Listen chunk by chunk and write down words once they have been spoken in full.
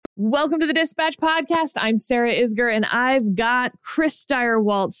Welcome to the Dispatch Podcast. I'm Sarah Isger, and I've got Chris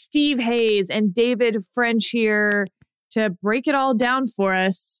Steyerwalt, Steve Hayes, and David French here to break it all down for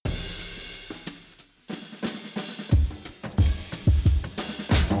us.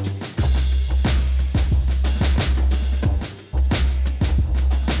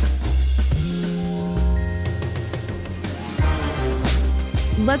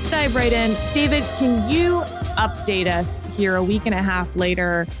 Let's dive right in. David, can you update us here a week and a half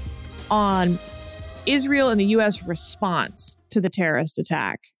later on Israel and the U.S. response to the terrorist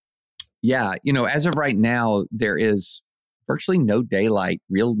attack? Yeah, as of right now, there is virtually no daylight,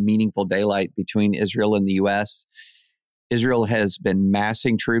 real meaningful daylight between Israel and the U.S. Israel has been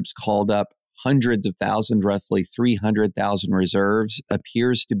massing troops, called up hundreds of thousands, roughly 300,000 reserves,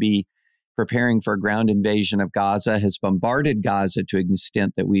 appears to be preparing for a ground invasion of Gaza, has bombarded Gaza to an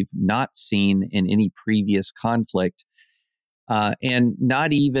extent that we've not seen in any previous conflict. And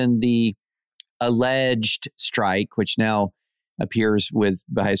not even the alleged strike, which now appears with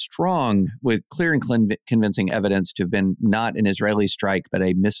clear and convincing evidence to have been not an Israeli strike, but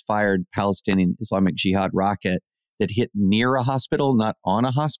a misfired Palestinian Islamic Jihad rocket that hit near a hospital, not on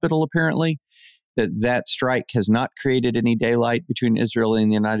a hospital, apparently. That strike has not created any daylight between Israel and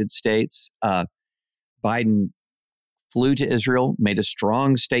the United States. Biden flew to Israel, made a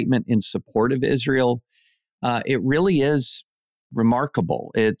strong statement in support of Israel. It really is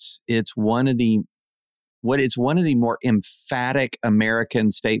remarkable. It's one of the more emphatic American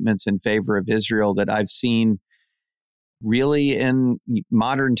statements in favor of Israel that I've seen really in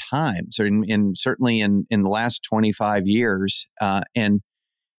modern times, or certainly in the last 25 years. And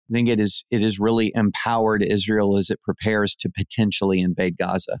I think it is really empowered Israel as it prepares to potentially invade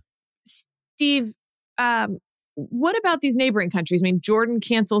Gaza. Steve, what about these neighboring countries? I mean, Jordan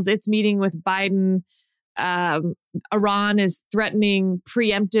cancels its meeting with Biden. Iran is threatening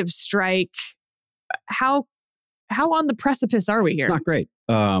preemptive strike. How on the precipice are we here? It's not great.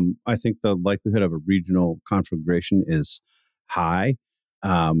 I think the likelihood of a regional conflagration is high,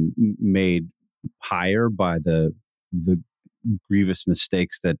 made higher by the grievous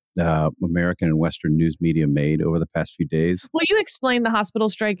mistakes that American and Western news media made over the past few days. Will you explain the hospital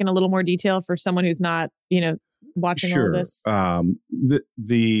strike in a little more detail for someone who's not, watching all of this?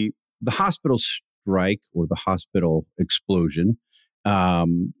 The hospital strike, or the hospital explosion,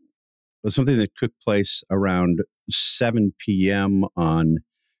 was something that took place around 7 p.m. on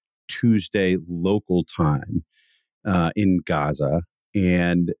Tuesday local time in Gaza.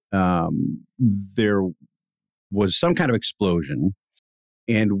 And there was some kind of explosion.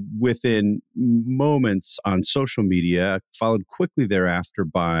 And within moments on social media, followed quickly thereafter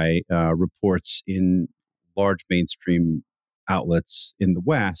by reports in large mainstream outlets in the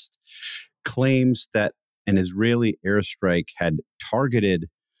West, claims that an Israeli airstrike had targeted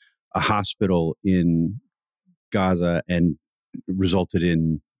a hospital in Gaza and resulted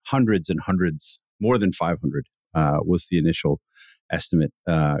in hundreds and hundreds, more than 500 was the initial estimate,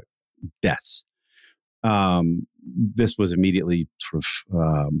 deaths. This was immediately sort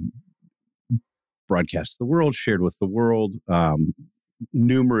of broadcast to the world, shared with the world,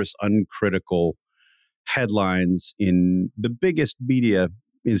 numerous uncritical headlines in the biggest media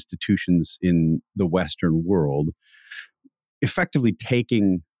institutions in the Western world, effectively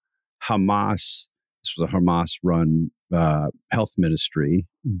taking Hamas, this was a Hamas-run health ministry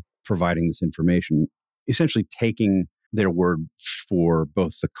providing this information, essentially taking their word for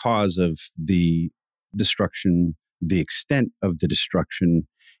both the cause of the destruction, the extent of the destruction,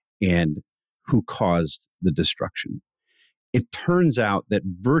 and who caused the destruction. It turns out that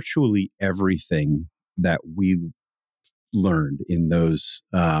virtually everything that we learned in those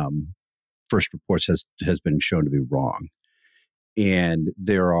first reports has been shown to be wrong. And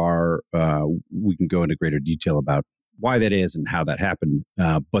there are, we can go into greater detail about why that is and how that happened.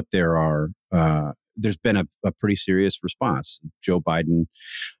 But there's been a pretty serious response. Joe Biden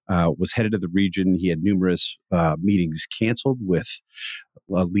was headed to the region. He had numerous meetings canceled with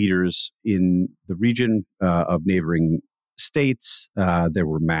leaders in the region of neighboring states. There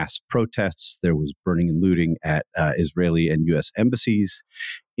were mass protests. There was burning and looting at Israeli and U.S. embassies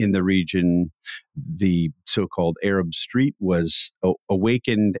in the region. The so-called Arab Street was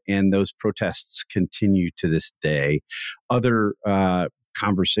awakened, and those protests continue to this day. Other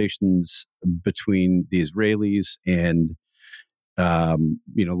conversations between the Israelis and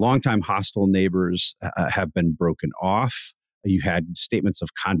longtime hostile neighbors have been broken off. You had statements of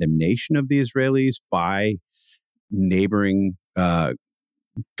condemnation of the Israelis by neighboring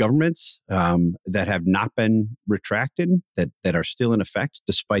governments that have not been retracted, that are still in effect,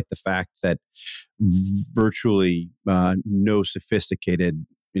 despite the fact that virtually no sophisticated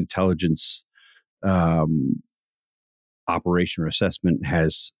intelligence operation or assessment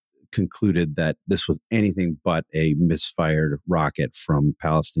has concluded that this was anything but a misfired rocket from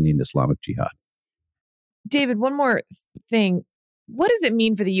Palestinian Islamic Jihad. David, one more thing. What does it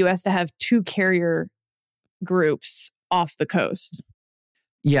mean for the U.S. to have two carrier groups off the coast?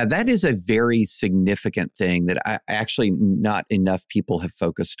 Yeah, that is a very significant thing that actually not enough people have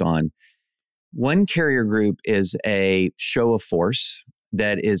focused on. One carrier group is a show of force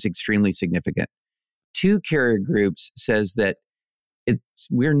that is extremely significant. Two carrier groups says that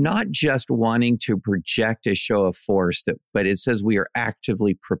we're not just wanting to project a show of force, but it says we are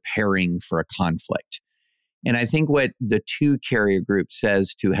actively preparing for a conflict. And I think what the two carrier group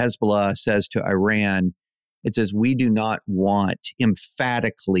says to Hezbollah, says to Iran, it says we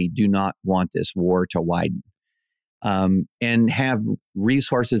emphatically do not want this war to widen, and have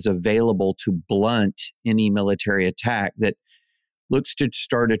resources available to blunt any military attack that looks to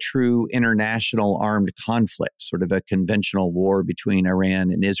start a true international armed conflict, sort of a conventional war between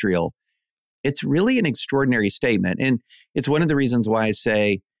Iran and Israel. It's really an extraordinary statement. And it's one of the reasons why I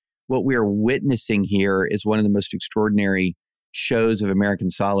say what we are witnessing here is one of the most extraordinary shows of American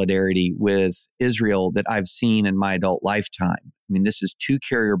solidarity with Israel that I've seen in my adult lifetime. I mean, this is two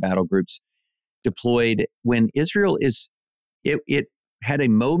carrier battle groups deployed when Israel it had a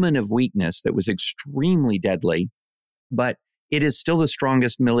moment of weakness that was extremely deadly, but it is still the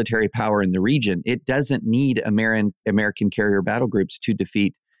strongest military power in the region. It doesn't need American carrier battle groups to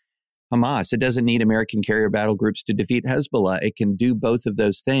defeat Hamas. It doesn't need American carrier battle groups to defeat Hezbollah. It can do both of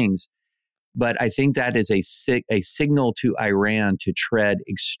those things. But I think that is a signal to Iran to tread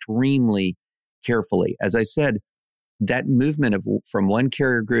extremely carefully. As I said, that movement from one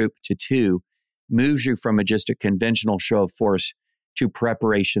carrier group to two moves you from just a conventional show of force to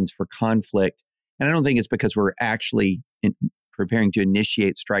preparations for conflict. And I don't think it's because we're actually preparing to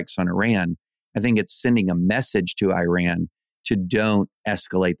initiate strikes on Iran. I think it's sending a message to Iran to don't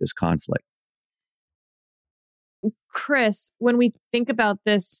escalate this conflict. Chris, when we think about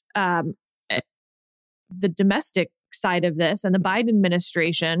this, the domestic side of this and the Biden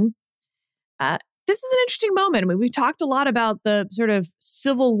administration, this is an interesting moment. I mean, we've talked a lot about the sort of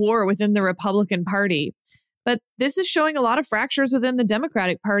civil war within the Republican Party, but this is showing a lot of fractures within the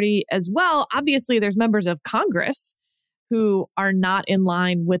Democratic Party as well. Obviously, there's members of Congress who are not in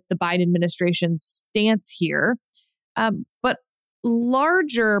line with the Biden administration's stance here. But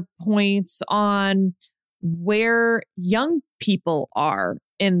larger points on where young people are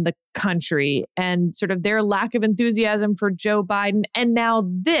in the country and sort of their lack of enthusiasm for Joe Biden. And now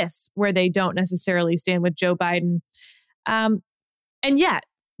this, where they don't necessarily stand with Joe Biden. And yet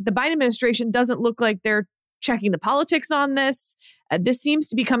the Biden administration doesn't look like they're checking the politics on this. This seems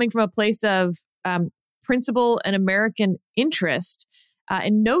to be coming from a place of principle and American interest,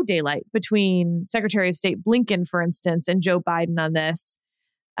 and no daylight between Secretary of State Blinken, for instance, and Joe Biden on this.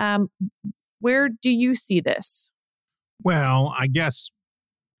 Where do you see this? Well, I guess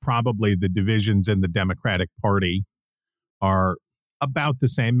probably the divisions in the Democratic Party are about the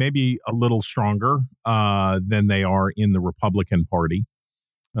same, maybe a little stronger than they are in the Republican Party.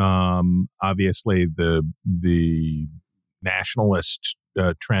 Obviously, the nationalist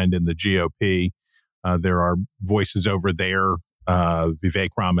trend in the GOP, there are voices over there, Vivek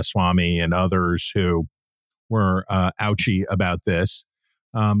Ramaswamy and others who were ouchy about this.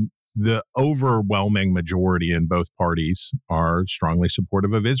 The overwhelming majority in both parties are strongly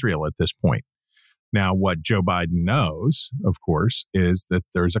supportive of Israel at this point. Now, what Joe Biden knows, of course, is that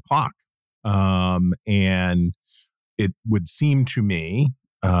there's a clock. And it would seem to me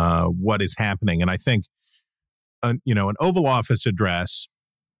what is happening. And I think, an Oval Office address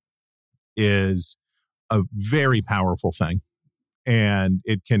is a very powerful thing. And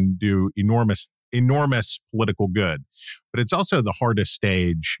it can do enormous political good. But it's also the hardest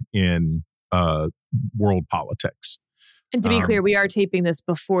stage in world politics. And to be clear, we are taping this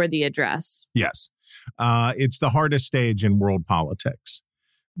before the address. Yes. It's the hardest stage in world politics.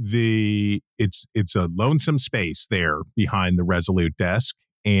 It's a lonesome space there behind the Resolute desk,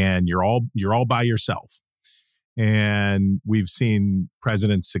 and you're all by yourself. And we've seen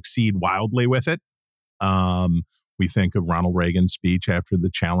presidents succeed wildly with it. We think of Ronald Reagan's speech after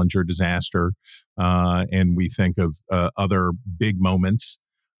the Challenger disaster, and we think of other big moments.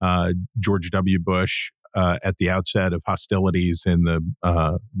 George W. Bush at the outset of hostilities in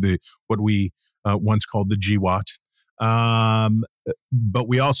the what we once called the GWAT. But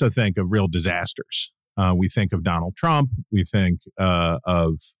we also think of real disasters. We think of Donald Trump. We think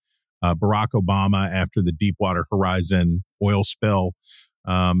of Barack Obama after the Deepwater Horizon oil spill.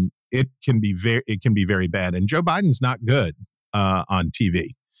 It can be very bad. And Joe Biden's not good on TV.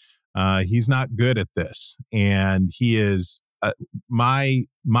 He's not good at this, and he is. My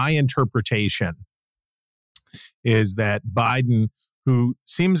interpretation is that Biden, who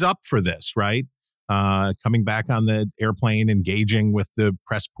seems up for this, right? Coming back on the airplane, engaging with the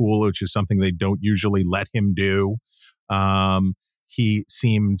press pool, which is something they don't usually let him do. He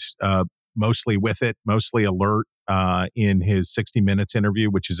seemed mostly with it, mostly alert in his 60 Minutes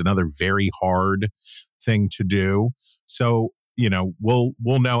interview, which is another very hard thing to do. So, we'll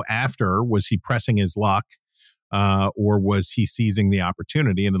know after, was he pressing his luck or was he seizing the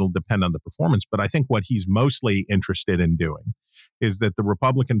opportunity? And it'll depend on the performance. But I think what he's mostly interested in doing is that the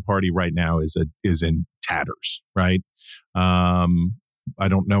Republican Party right now is in tatters, right? I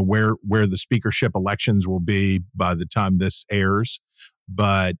don't know where the speakership elections will be by the time this airs,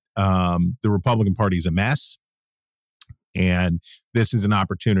 but the Republican Party is a mess. And this is an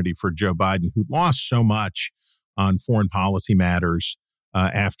opportunity for Joe Biden, who lost so much on foreign policy matters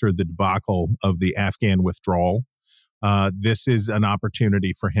after the debacle of the Afghan withdrawal. This is an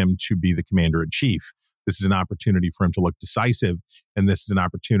opportunity for him to be the commander in chief. This is an opportunity for him to look decisive, and this is an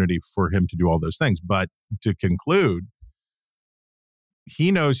opportunity for him to do all those things. But to conclude,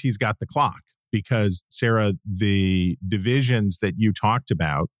 he knows he's got the clock because, Sarah, the divisions that you talked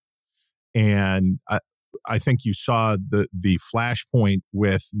about, and I think you saw the flashpoint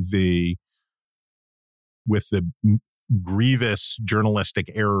with the grievous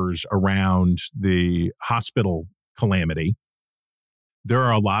journalistic errors around the hospital calamity. There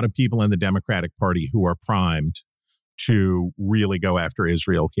are a lot of people in the Democratic Party who are primed to really go after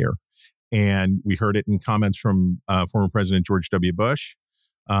Israel here. And we heard it in comments from former President George W. Bush.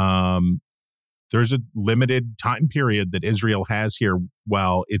 There's a limited time period that Israel has here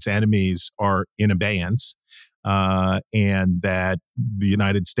while its enemies are in abeyance, and that the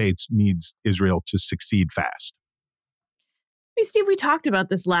United States needs Israel to succeed fast. Hey, Steve, we talked about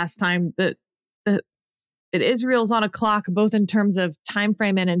this last time, that Israel's on a clock, both in terms of time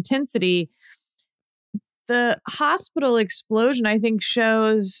frame and intensity. The hospital explosion, I think,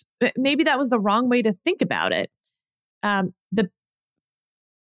 shows maybe that was the wrong way to think about it.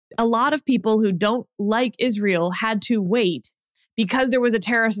 A lot of people who don't like Israel had to wait because there was a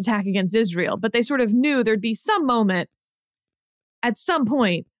terrorist attack against Israel, but they sort of knew there'd be some moment at some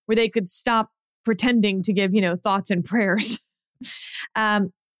point where they could stop pretending to give, thoughts and prayers.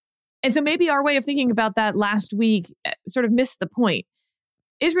 And so maybe our way of thinking about that last week sort of missed the point.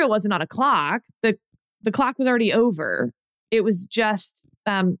 Israel wasn't on a clock. The clock was already over. It was just,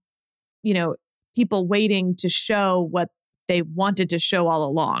 people waiting to show what they wanted to show all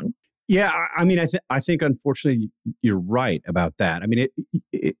along. Yeah, I mean, I think unfortunately you're right about that. I mean,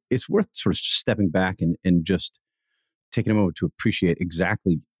 it's worth sort of stepping back and just taking a moment to appreciate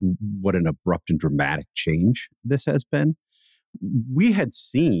exactly what an abrupt and dramatic change this has been. We had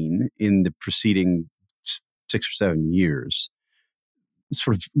seen in the preceding 6 or 7 years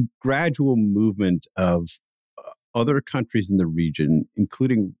sort of gradual movement of other countries in the region,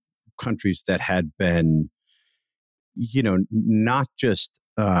 including countries that had been, not just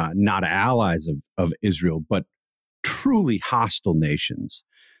not allies of Israel, but truly hostile nations,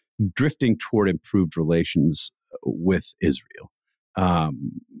 drifting toward improved relations with Israel.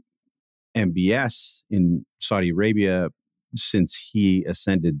 MBS in Saudi Arabia, since he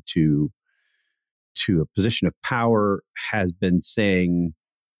ascended to a position of power, has been saying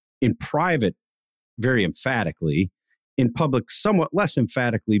in private very emphatically, in public somewhat less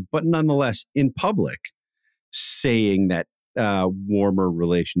emphatically, but nonetheless in public, saying that warmer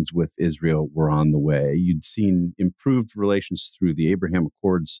relations with Israel were on the way. You'd seen improved relations through the Abraham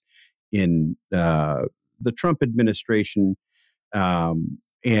Accords in the Trump administration,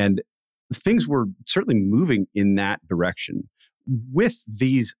 and things were certainly moving in that direction. With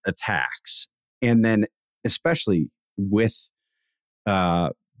these attacks, and then especially with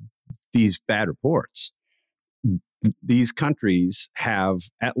these bad reports, these countries have,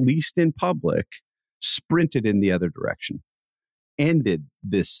 at least in public, sprinted in the other direction, ended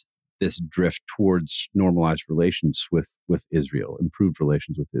this drift towards normalized relations with Israel, improved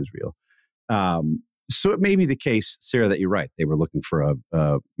relations with Israel. So it may be the case, Sarah, that you're right. They were looking for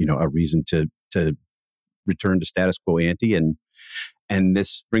a reason to return to status quo ante, and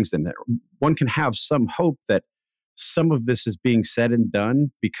this brings them there. One can have some hope that some of this is being said and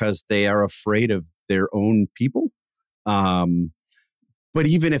done because they are afraid of their own people. But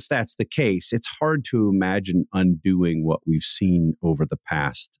even if that's the case, it's hard to imagine undoing what we've seen over the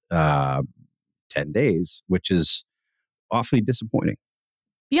past 10 days, which is awfully disappointing.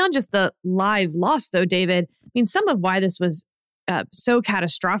 Beyond just the lives lost, though, David, I mean, some of why this was so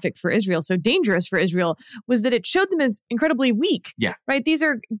catastrophic for Israel, so dangerous for Israel, was that it showed them as incredibly weak. Yeah. Right? These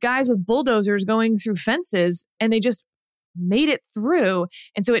are guys with bulldozers going through fences, and they just made it through.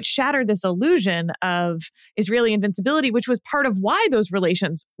 And so it shattered this illusion of Israeli invincibility, which was part of why those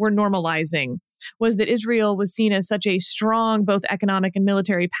relations were normalizing, was that Israel was seen as such a strong, both economic and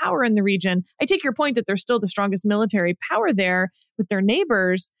military power in the region. I take your point that they're still the strongest military power there with their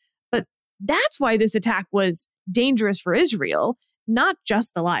neighbors, but that's why this attack was dangerous for Israel, not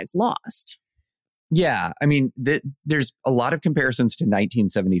just the lives lost. Yeah. I mean, there's a lot of comparisons to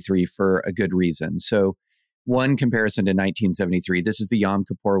 1973 for a good reason. So one comparison to 1973, this is the Yom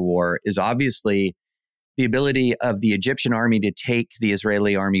Kippur War, is obviously the ability of the Egyptian army to take the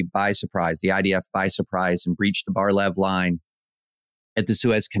Israeli army by surprise, the IDF by surprise, and breach the Bar-Lev line at the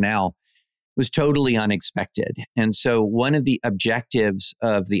Suez Canal was totally unexpected. And so one of the objectives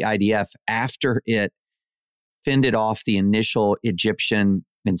of the IDF after it fended off the initial Egyptian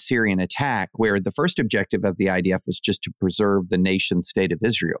and Syrian attack, where the first objective of the IDF was just to preserve the nation state of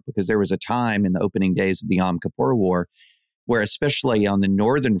Israel, because there was a time in the opening days of the Yom Kippur War where, especially on the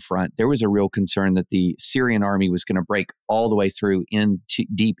northern front, there was a real concern that the Syrian army was going to break all the way through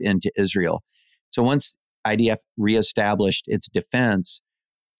deep into Israel. So once IDF reestablished its defense,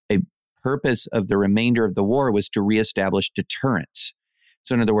 a purpose of the remainder of the war was to reestablish deterrence.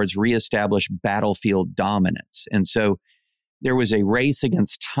 So in other words, reestablish battlefield dominance. And so there was a race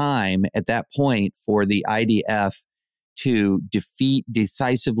against time at that point for the IDF to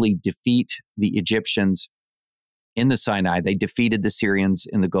decisively defeat the Egyptians in the Sinai. They defeated the Syrians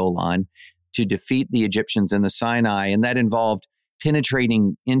in the Golan to defeat the Egyptians in the Sinai. And that involved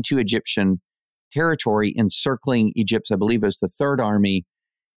penetrating into Egyptian territory, encircling Egypt's, I believe it was the Third Army,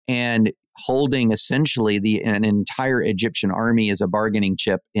 and holding essentially an entire Egyptian army as a bargaining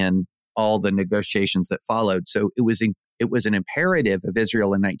chip in all the negotiations that followed. So it was an imperative of Israel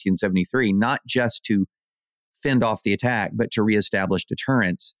in 1973, not just to fend off the attack, but to reestablish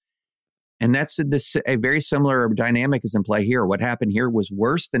deterrence. And that's a very similar dynamic is in play here. What happened here was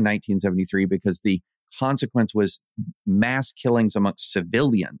worse than 1973 because the consequence was mass killings amongst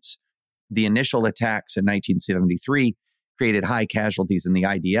civilians. The initial attacks in 1973 created high casualties in the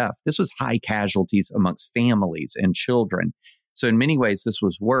IDF. This was high casualties amongst families and children. So in many ways, this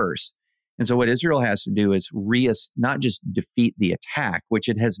was worse. And so what Israel has to do is not just defeat the attack, which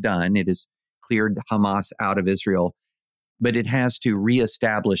it has done. It has cleared Hamas out of Israel, but it has to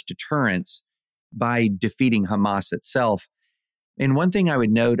reestablish deterrence by defeating Hamas itself. And one thing I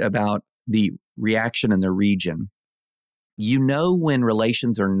would note about the reaction in the region, you know when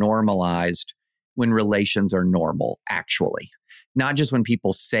relations are normalized, when relations are normal, actually. Not just when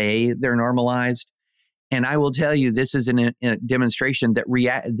people say they're normalized. And I will tell you, this is a demonstration that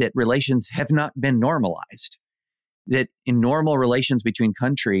relations have not been normalized. That in normal relations between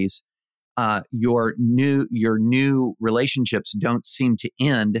countries, your new relationships don't seem to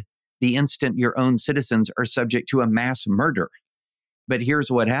end the instant your own citizens are subject to a mass murder. But here's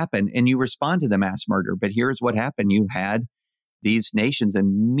what happened, and you respond to the mass murder. But here's what happened: you had these nations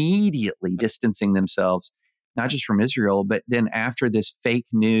immediately distancing themselves, not just from Israel, but then after this fake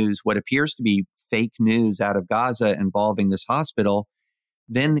news, what appears to be fake news out of Gaza involving this hospital,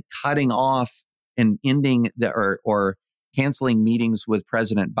 then cutting off and ending or canceling meetings with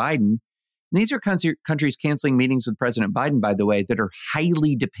President Biden. And these are countries canceling meetings with President Biden, by the way, that are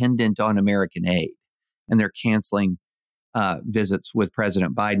highly dependent on American aid. And they're canceling visits with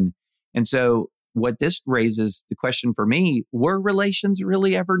President Biden. And so what this raises the question for me, were relations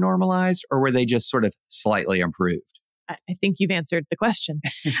really ever normalized, or were they just sort of slightly improved? I think you've answered the question.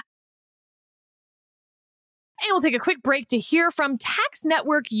 And we'll take a quick break to hear from Tax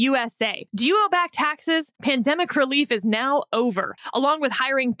Network USA. Do you owe back taxes? Pandemic relief is now over. Along with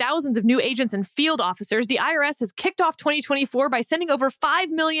hiring thousands of new agents and field officers, the IRS has kicked off 2024 by sending over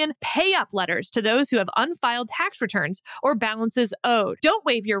 5 million pay-up letters to those who have unfiled tax returns or balances owed. Don't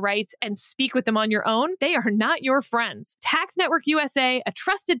waive your rights and speak with them on your own. They are not your friends. Tax Network USA, a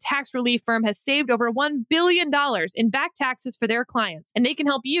trusted tax relief firm, has saved over $1 billion in back taxes for their clients, and they can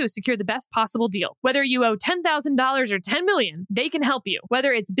help you secure the best possible deal. Whether you owe $10,000 or $10 million, they can help you.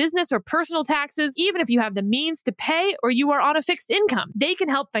 Whether it's business or personal taxes, even if you have the means to pay or you are on a fixed income, they can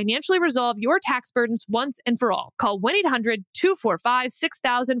help financially resolve your tax burdens once and for all. Call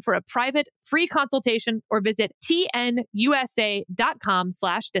 1-800-245-6000 for a private, free consultation or visit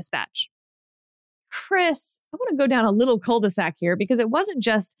tnusa.com/dispatch. Chris, I want to go down a little cul-de-sac here because it wasn't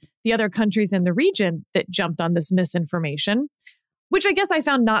just the other countries in the region that jumped on this misinformation, which I guess I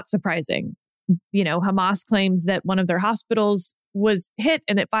found not surprising. You know, Hamas claims that one of their hospitals was hit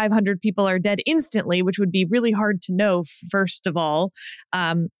and that 500 people are dead instantly, which would be really hard to know, first of all.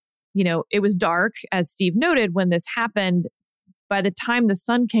 It was dark, as Steve noted, when this happened. By the time the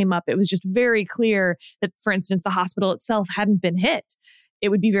sun came up, it was just very clear that, for instance, the hospital itself hadn't been hit. It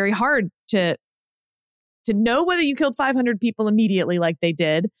would be very hard to know whether you killed 500 people immediately like they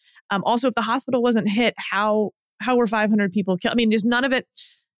did. Also, if the hospital wasn't hit, how were 500 people killed? I mean, just none of it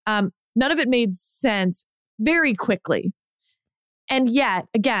made sense very quickly. And yet,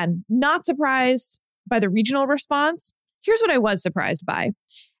 again, not surprised by the regional response. Here's what I was surprised by.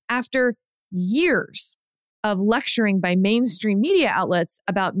 After years of lecturing by mainstream media outlets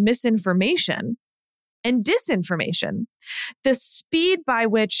about misinformation and disinformation, the speed by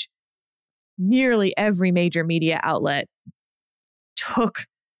which nearly every major media outlet took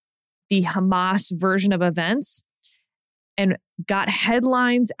the Hamas version of events and got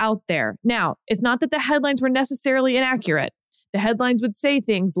headlines out there. Now, it's not that the headlines were necessarily inaccurate. The headlines would say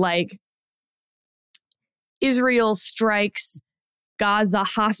things like, Israel strikes Gaza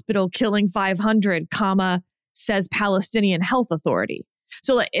hospital killing 500, says Palestinian Health Authority.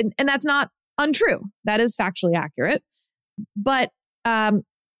 So, and that's not untrue. That is factually accurate. But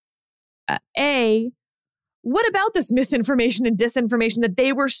what about this misinformation and disinformation that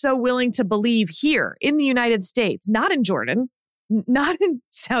they were so willing to believe here in the United States, not in Jordan, not in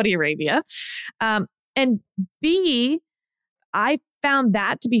Saudi Arabia? And B, I found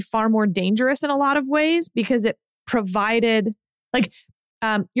that to be far more dangerous in a lot of ways because it provided,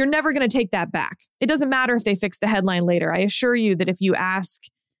 you're never going to take that back. It doesn't matter if they fix the headline later. I assure you that if you ask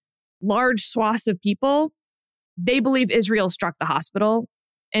large swaths of people, they believe Israel struck the hospital.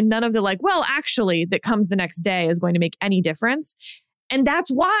 And none of the actually, that comes the next day is going to make any difference. And that's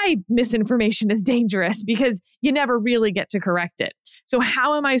why misinformation is dangerous, because you never really get to correct it. So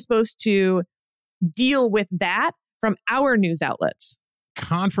how am I supposed to deal with that from our news outlets?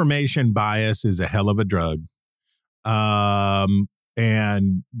 Confirmation bias is a hell of a drug. But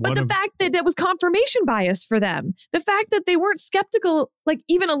the fact that that was confirmation bias for them, the fact that they weren't skeptical,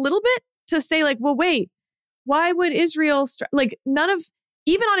 even a little bit, to say well, wait, why would Israel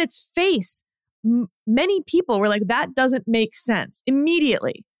even on its face, many people were like, that doesn't make sense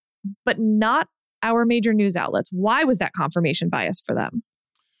immediately, but not our major news outlets. Why was that confirmation bias for them?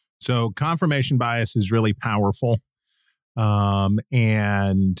 So confirmation bias is really powerful. I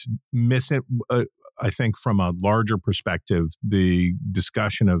think from a larger perspective, the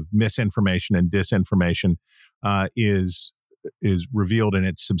discussion of misinformation and disinformation is revealed in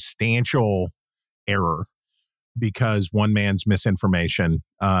its substantial error, because one man's misinformation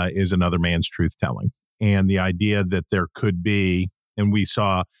is another man's truth-telling. And the idea that there could be, and we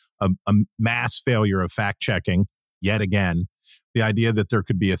saw a mass failure of fact-checking yet again, the idea that there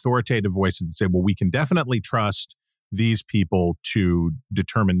could be authoritative voices that say, well, we can definitely trust these people to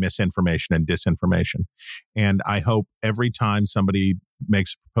determine misinformation and disinformation. And I hope every time somebody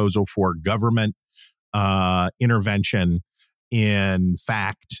makes a proposal for government intervention in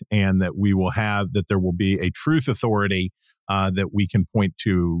fact, and that there will be a truth authority that we can point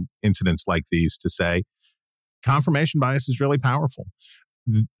to incidents like these to say, confirmation bias is really powerful.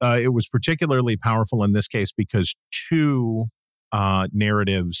 It was particularly powerful in this case because two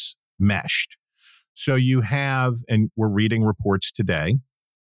narratives meshed. So you have, and we're reading reports today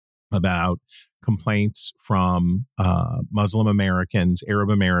about complaints from Muslim Americans, Arab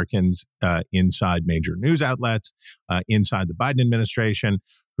Americans inside major news outlets, inside the Biden administration,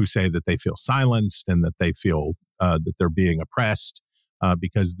 who say that they feel silenced and that they feel that they're being oppressed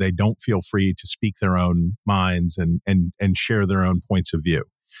because they don't feel free to speak their own minds and share their own points of view.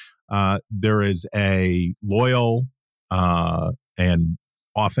 There is a loyal and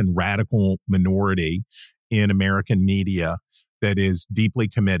often radical minority in American media that is deeply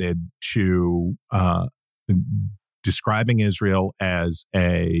committed to describing Israel as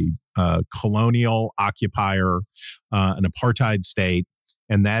a colonial occupier, an apartheid state.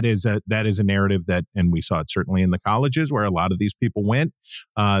 And that is a narrative that, and we saw it certainly in the colleges where a lot of these people went,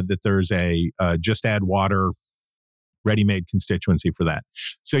 that there's a just add water, ready-made constituency for that.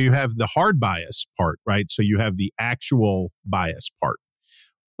 So you have the hard bias part, right? So you have the actual bias part.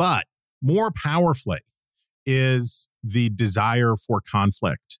 But more powerfully is the desire for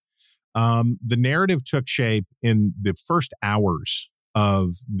conflict. The narrative took shape in the first hours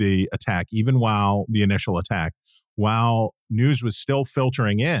of the attack, even while the initial attack, while news was still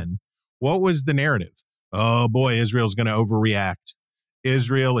filtering in. What was the narrative? Oh boy, Israel's going to overreact.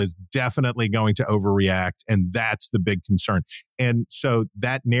 Israel is definitely going to overreact, and that's the big concern. And so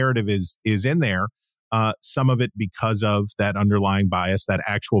that narrative is in there. Some of it because of that underlying bias, that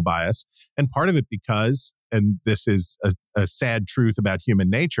actual bias, and part of it because, and this is a sad truth about human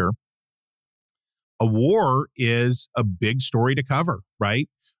nature, a war is a big story to cover, right?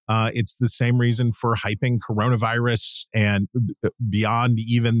 It's the same reason for hyping coronavirus and beyond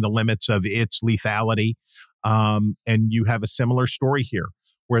even the limits of its lethality. And you have a similar story here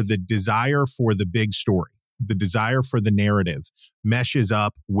where the desire for the big story, the desire for the narrative meshes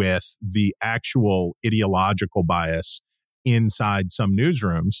up with the actual ideological bias inside some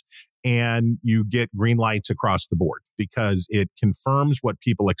newsrooms. And you get green lights across the board because it confirms what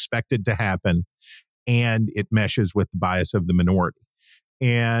people expected to happen and it meshes with the bias of the minority.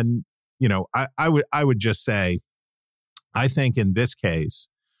 And, I would just say, I think in this case,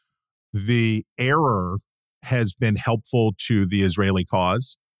 the error has been helpful to the Israeli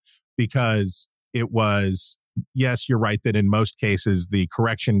cause because it was, yes, you're right that in most cases, the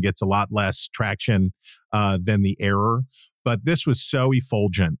correction gets a lot less traction than the error. But this was so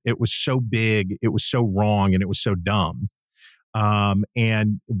effulgent. It was so big. It was so wrong. And it was so dumb.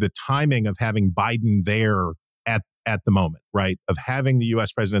 And the timing of having Biden there at the moment, right, of having the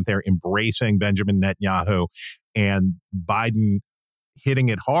U.S. president there embracing Benjamin Netanyahu and Biden hitting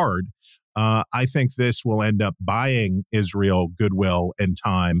it hard, I think this will end up buying Israel goodwill and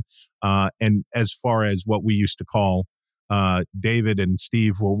time. And as far as what we used to call, David and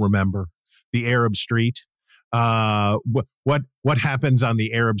Steve will remember, the Arab Street. What happens on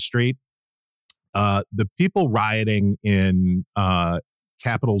the Arab Street? The people rioting in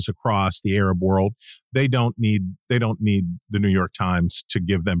capitals across the Arab world, they don't need the New York Times to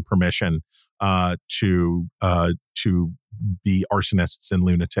give them permission to be arsonists and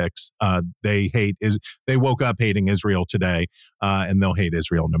lunatics. They woke up hating Israel today, and they'll hate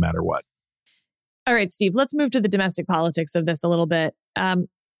Israel no matter what. All right, Steve, let's move to the domestic politics of this a little bit.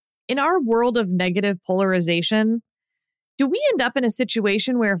 In our world of negative polarization, do we end up in a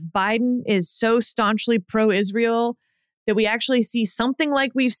situation where if Biden is so staunchly pro-Israel that we actually see something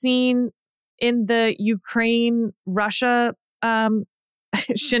like we've seen in the Ukraine-Russia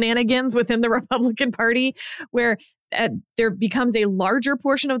shenanigans within the Republican Party, where there becomes a larger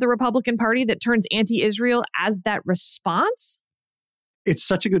portion of the Republican Party that turns anti-Israel as that response? It's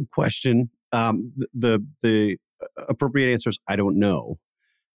such a good question. The appropriate answer is I don't know.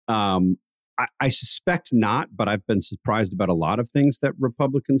 I suspect not, but I've been surprised about a lot of things that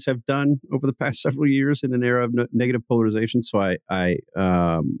Republicans have done over the past several years in an era of negative polarization. So I'm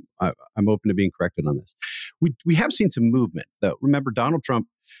open to being corrected on this. We have seen some movement, though. Remember, Donald Trump,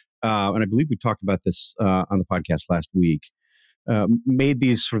 and I believe we talked about this on the podcast last week, made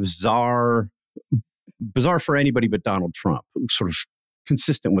these sort of bizarre for anybody but Donald Trump, sort of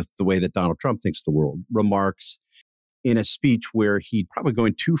consistent with the way that Donald Trump thinks the world, remarks in a speech where he'd probably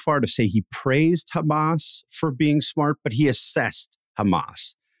going too far to say he praised Hamas for being smart, but he assessed Hezbollah,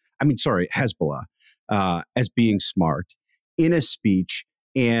 as being smart in a speech,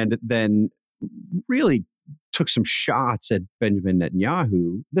 and then really took some shots at Benjamin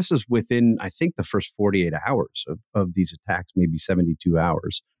Netanyahu. This is within, I think, the first 48 hours of these attacks, maybe 72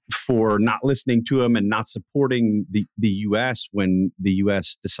 hours, for not listening to him and not supporting the U.S. when the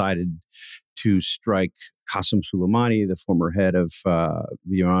U.S. decided to strike Qasem Soleimani, the former head of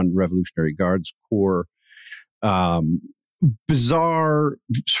the Iran Revolutionary Guards Corps. Bizarre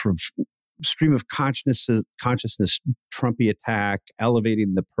sort of stream of consciousness Trumpy attack,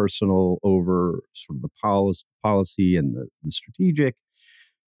 elevating the personal over sort of the policy and the strategic.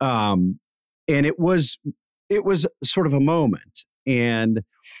 And it was sort of a moment. And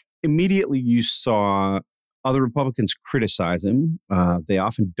immediately you saw other Republicans criticize him. They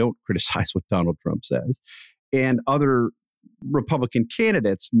often don't criticize what Donald Trump says. And other Republican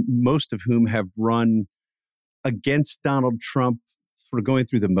candidates, most of whom have run against Donald Trump, sort of going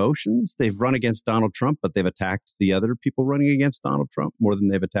through the motions. They've run against Donald Trump, but they've attacked the other people running against Donald Trump more than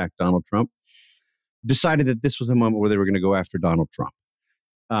they've attacked Donald Trump. Decided that this was a moment where they were going to go after Donald Trump.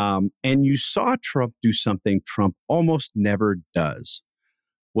 And you saw Trump do something Trump almost never does,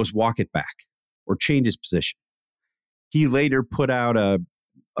 was walk it back or change his position. He later put out a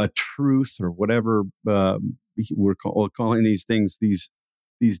truth or whatever we're calling these things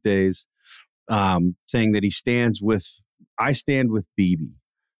these days, saying that I stand with Bibi,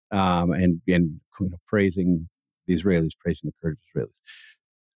 and praising the Israelis, praising the Kurdish Israelis.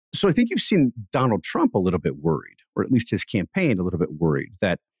 So I think you've seen Donald Trump a little bit worried, or at least his campaign a little bit worried,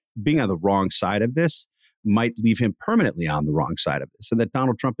 that being on the wrong side of this might leave him permanently on the wrong side of this, and that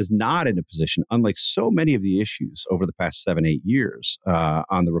Donald Trump is not in a position, unlike so many of the issues over the past 7-8 years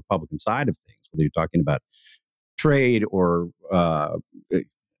on the Republican side of things, whether you're talking about trade or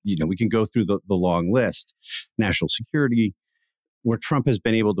we can go through the long list. National security, where Trump has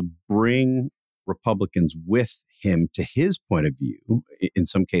been able to bring Republicans with him to his point of view, in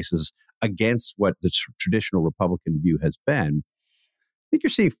some cases against what the traditional Republican view has been. I think you're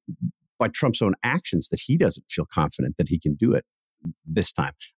seeing by Trump's own actions that he doesn't feel confident that he can do it this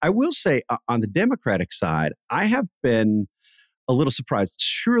time. I will say on the Democratic side, I have been a little surprised.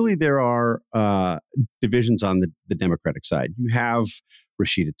 Surely there are divisions on the Democratic side. You have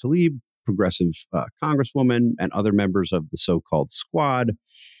Rashida Tlaib, progressive congresswoman, and other members of the so-called squad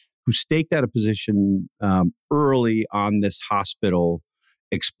who staked out a position early on this hospital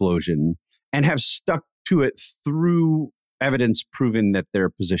explosion and have stuck to it through evidence proving that their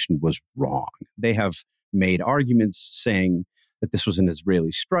position was wrong. They have made arguments saying that this was an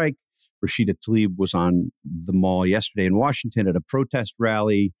Israeli strike. Rashida Tlaib was on the Mall yesterday in Washington at a protest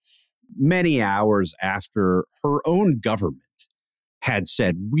rally many hours after her own government had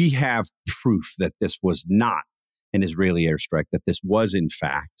said, we have proof that this was not an Israeli airstrike, that this was, in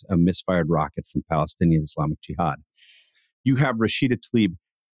fact, a misfired rocket from Palestinian Islamic Jihad. You have Rashida Tlaib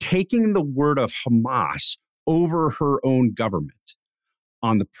taking the word of Hamas over her own government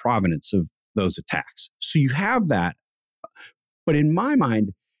on the provenance of those attacks. So you have that. But in my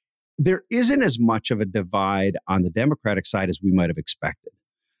mind, there isn't as much of a divide on the Democratic side as we might have expected.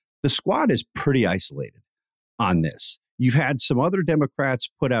 The squad is pretty isolated on this. You've had some other Democrats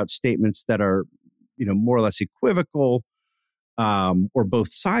put out statements that are, more or less equivocal, or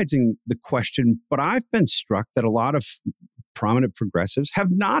both sides in the question. But I've been struck that a lot of prominent progressives have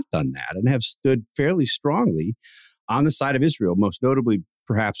not done that and have stood fairly strongly on the side of Israel, most notably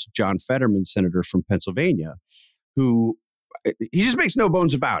perhaps John Fetterman, senator from Pennsylvania, who he just makes no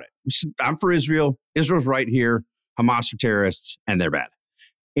bones about it. He said, I'm for Israel. Israel's right here. Hamas are terrorists and they're bad.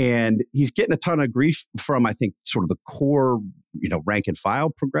 And he's getting a ton of grief from, I think, sort of the core, rank and file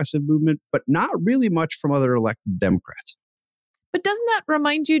progressive movement, but not really much from other elected Democrats. But doesn't that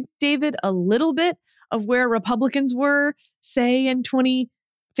remind you, David, a little bit of where Republicans were, say, in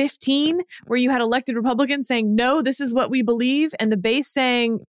 2015, where you had elected Republicans saying, no, this is what we believe, and the base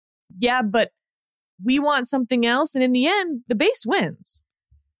saying, yeah, but we want something else. And in the end, the base wins.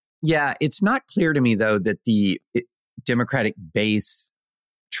 Yeah, it's not clear to me, though, that the Democratic base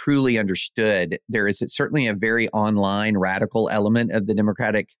truly understood. There is certainly a very online radical element of the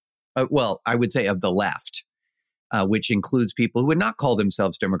Democratic, I would say of the left, which includes people who would not call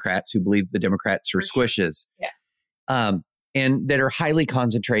themselves Democrats, who believe the Democrats are squishes. Yeah. And that are highly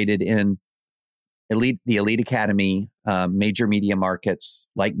concentrated in the elite academy, major media markets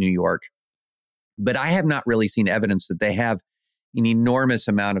like New York. But I have not really seen evidence that they have an enormous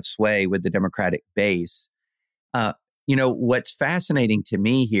amount of sway with the Democratic base. What's fascinating to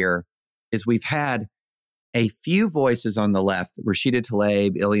me here is we've had a few voices on the left, Rashida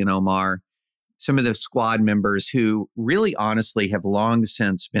Tlaib, Ilhan Omar, some of the squad members who really honestly have long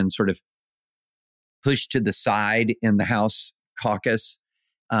since been sort of pushed to the side in the House caucus.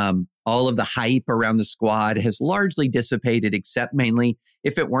 All of the hype around the squad has largely dissipated, except mainly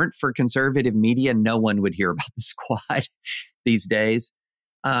if it weren't for conservative media, no one would hear about the squad these days.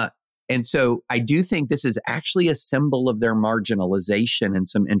 And so I do think this is actually a symbol of their marginalization in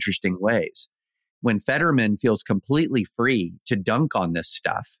some interesting ways. When Fetterman feels completely free to dunk on this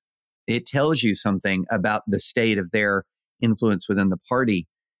stuff, it tells you something about the state of their influence within the party.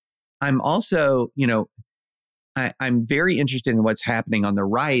 I'm also, I'm very interested in what's happening on the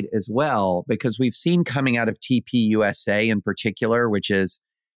right as well, because we've seen coming out of TPUSA in particular, which is,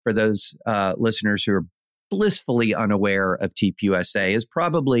 for those listeners who are blissfully unaware of TPUSA, is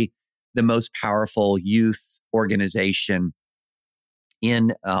probably the most powerful youth organization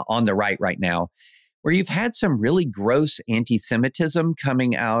on the right now, where you've had some really gross anti-Semitism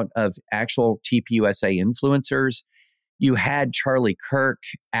coming out of actual TPUSA influencers. You had Charlie Kirk,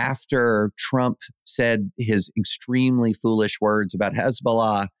 after Trump said his extremely foolish words about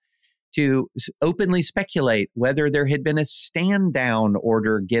Hezbollah, to openly speculate whether there had been a stand-down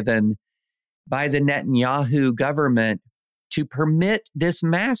order given by the Netanyahu government to permit this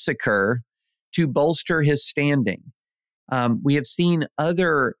massacre to bolster his standing. We have seen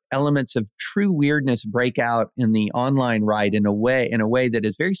other elements of true weirdness break out in the online right in a way that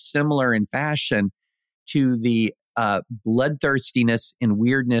is very similar in fashion to the bloodthirstiness and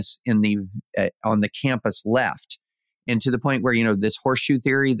weirdness in the on the campus left, and to the point where this horseshoe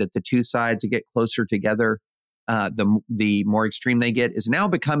theory that the two sides get closer together, the more extreme they get, is now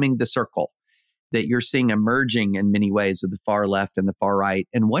becoming the circle that you're seeing emerging in many ways of the far left and the far right.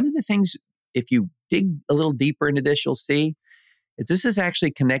 And one of the things, if you dig a little deeper into this, you'll see is this is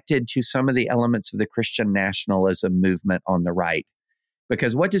actually connected to some of the elements of the Christian nationalism movement on the right.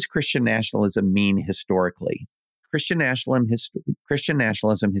 Because what does Christian nationalism mean historically? Christian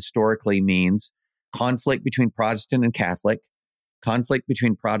nationalism historically means conflict between Protestant and Catholic, conflict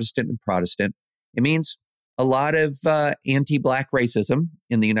between Protestant and Protestant. It means a lot of anti-Black racism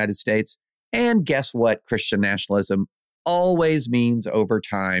in the United States. And guess what Christian nationalism always means over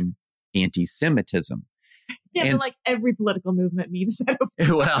time? Anti-Semitism. Yeah, and, but like every political movement means that.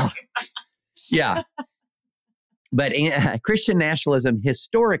 Well, yeah. But Christian nationalism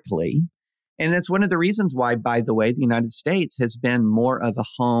historically, and that's one of the reasons why, by the way, the United States has been more of a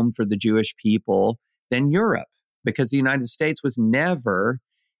home for the Jewish people than Europe, because the United States was never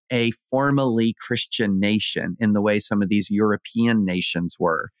a formally Christian nation in the way some of these European nations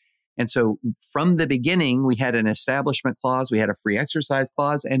were. And so from the beginning, we had an establishment clause, we had a free exercise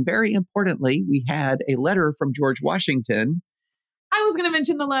clause, and very importantly, we had a letter from George Washington. I was going to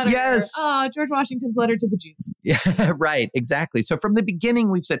mention the letter. Yes. George Washington's letter to the Jews. Yeah, right, exactly. So from the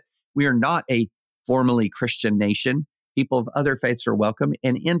beginning, we've said we are not a formally Christian nation. People of other faiths are welcome.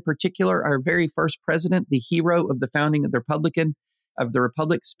 And in particular, our very first president, the hero of the founding of the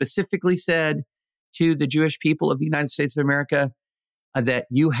Republic, specifically said to the Jewish people of the United States of America that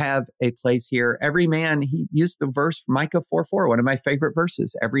you have a place here. Every man, he used the verse from Micah 4:4, one of my favorite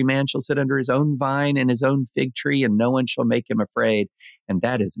verses. Every man shall sit under his own vine and his own fig tree, and no one shall make him afraid. And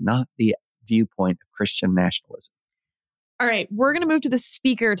that is not the viewpoint of Christian nationalism. All right, we're going to move to the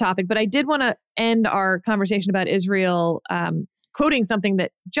speaker topic, but I did want to end our conversation about Israel quoting something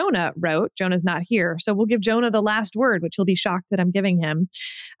that Jonah wrote. Jonah's not here, so we'll give Jonah the last word, which he'll be shocked that I'm giving him.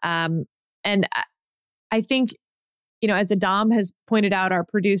 And I think, as Adam has pointed out, our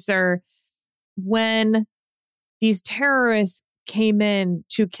producer, when these terrorists came in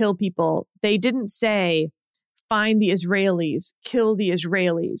to kill people, they didn't say, find the Israelis, kill the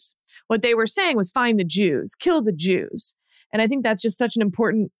Israelis. What they were saying was find the Jews, kill the Jews. And I think that's just such an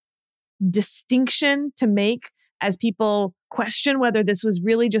important distinction to make as people question whether this was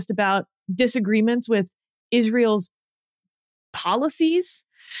really just about disagreements with Israel's policies.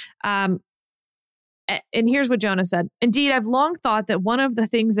 And here's what Jonah said. Indeed, I've long thought that one of the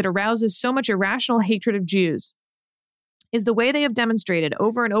things that arouses so much irrational hatred of Jews is the way they have demonstrated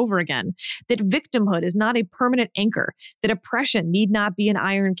over and over again that victimhood is not a permanent anchor, that oppression need not be an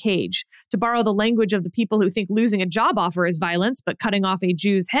iron cage. To borrow the language of the people who think losing a job offer is violence, but cutting off a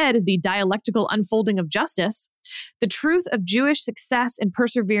Jew's head is the dialectical unfolding of justice, the truth of Jewish success and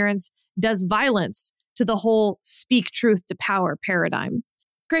perseverance does violence to the whole speak truth to power paradigm.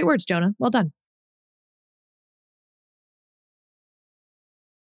 Great words, Jonah. Well done.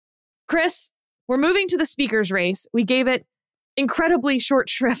 Chris, we're moving to the speaker's race. We gave it incredibly short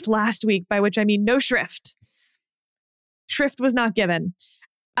shrift last week, by which I mean no shrift. Shrift was not given.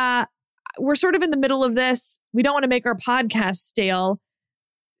 We're sort of in the middle of this. We don't want to make our podcast stale.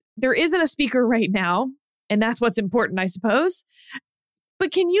 There isn't a speaker right now, and that's what's important, I suppose.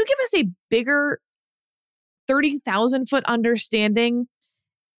 But can you give us a bigger 30,000-foot understanding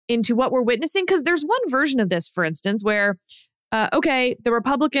into what we're witnessing? Because there's one version of this, for instance, where the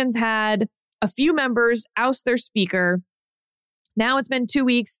Republicans had a few members oust their speaker. Now it's been 2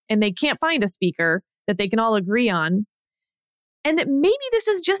 weeks and they can't find a speaker that they can all agree on. And that maybe this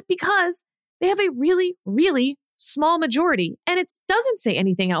is just because they have a really, really small majority. And it doesn't say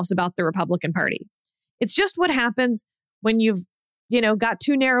anything else about the Republican Party. It's just what happens when you've, got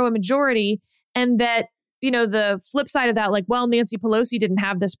too narrow a majority, and that, the flip side of that, Nancy Pelosi didn't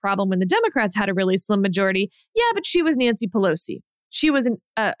have this problem when the Democrats had a really slim majority. Yeah, but she was Nancy Pelosi. She was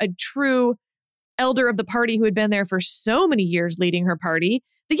a true elder of the party who had been there for so many years leading her party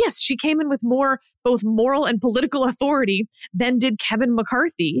that, yes, she came in with more both moral and political authority than did Kevin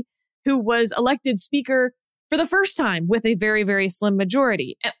McCarthy, who was elected speaker for the first time with a very, very slim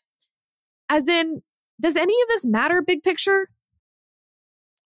majority. As in, does any of this matter big picture?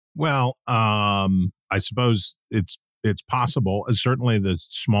 Well, I suppose it's possible. Certainly the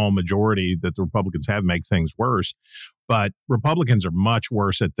small majority that the Republicans have make things worse, but Republicans are much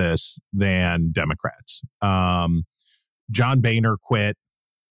worse at this than Democrats. John Boehner quit.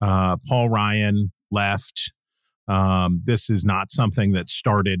 Paul Ryan left. This is not something that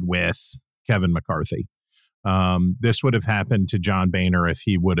started with Kevin McCarthy. This would have happened to John Boehner if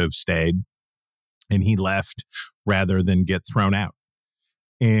he would have stayed, and he left rather than get thrown out.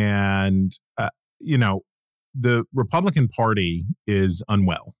 And, the Republican Party is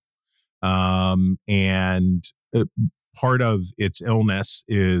unwell. And part of its illness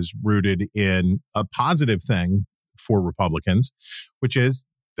is rooted in a positive thing for Republicans, which is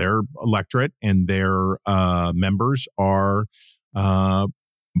their electorate and their members are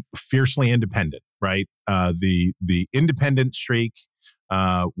fiercely independent, right? The independent streak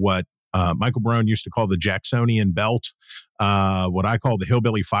what Michael Barone used to call the Jacksonian belt, what I call the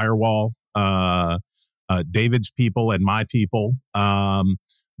hillbilly firewall, David's people and my people.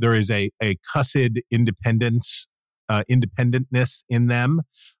 There is a cussed independentness in them.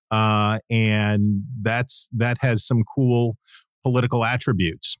 And that has some cool political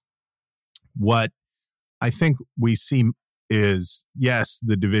attributes. What I think we see is, yes,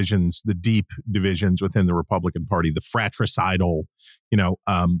 the divisions, the deep divisions within the Republican Party, the fratricidal,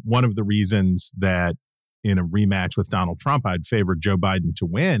 one of the reasons that in a rematch with Donald Trump, I'd favor Joe Biden to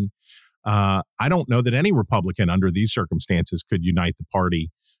win. I don't know that any Republican under these circumstances could unite the party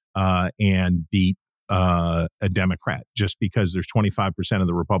and beat a Democrat, just because there's 25% of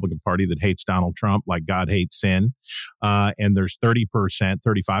the Republican Party that hates Donald Trump like God hates sin. And there's 30%, 35%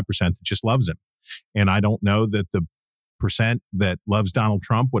 that just loves him. And I don't know that the percent that loves Donald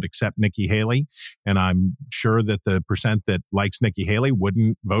Trump would accept Nikki Haley. And I'm sure that the percent that likes Nikki Haley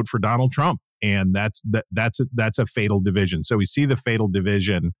wouldn't vote for Donald Trump. And that's a fatal division. So we see the fatal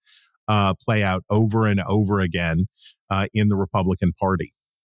division play out over and over again in the Republican Party.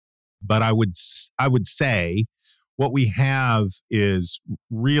 But I would say what we have is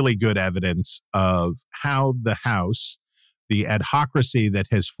really good evidence of how the House, the adhocracy that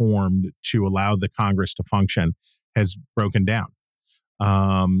has formed to allow the Congress to function, has broken down.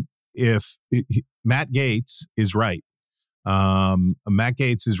 If Matt Gaetz is right,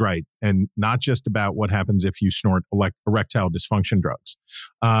 and not just about what happens if you snort erectile dysfunction drugs.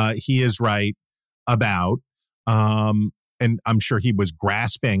 He is right about, and I'm sure he was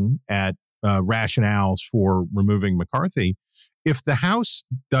grasping at rationales for removing McCarthy. If the House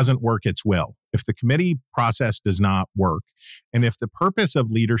doesn't work its will, if the committee process does not work, and if the purpose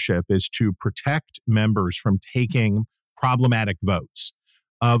of leadership is to protect members from taking problematic votes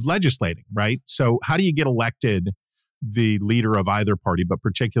of legislating, right? So how do you get elected the leader of either party, but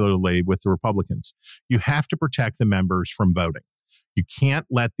particularly with the Republicans? You have to protect the members from voting. You can't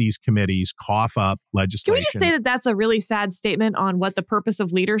let these committees cough up legislation. Can we just say that that's a really sad statement on what the purpose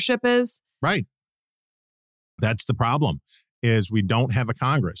of leadership is? Right. That's the problem, is we don't have a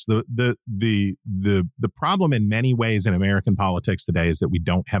Congress. The problem in many ways in American politics today is that we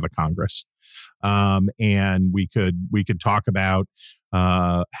don't have a Congress. And we could talk about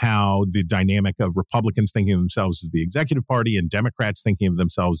how the dynamic of Republicans thinking of themselves as the executive party and Democrats thinking of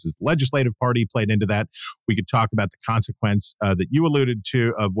themselves as the legislative party played into that. We could talk about the consequence that you alluded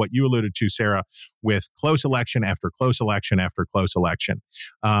to, of what you alluded to, Sarah, with close election after close election after close election.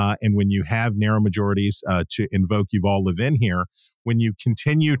 And when you have narrow majorities, to invoke Yuval Levin here, when you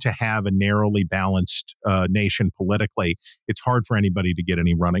continue to have a narrowly balanced nation politically, it's hard for anybody to get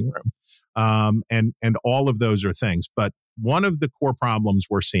any running room. And all of those are things. But one of the core problems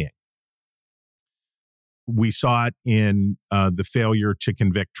we're seeing, we saw it in the failure to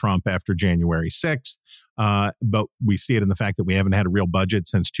convict Trump after January 6th, but we see it in the fact that we haven't had a real budget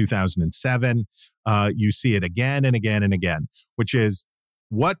since 2007. You see it again and again and again, which is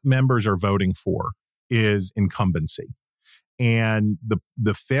what members are voting for is incumbency. And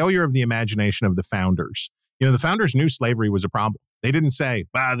the failure of the imagination of the founders. The founders knew slavery was a problem. They didn't say,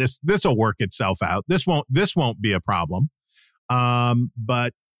 this will work itself out. This won't be a problem.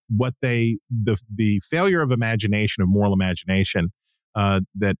 But what the failure of imagination, of moral imagination,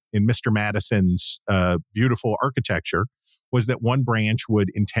 that in Mr. Madison's beautiful architecture, was that one branch would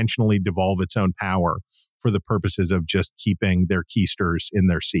intentionally devolve its own power for the purposes of just keeping their keisters in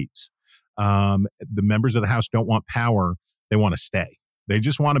their seats. The members of the House don't want power. They want to stay. They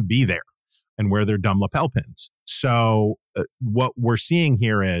just want to be there and wear their dumb lapel pins. So what we're seeing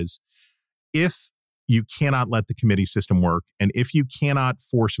here is, if you cannot let the committee system work, and if you cannot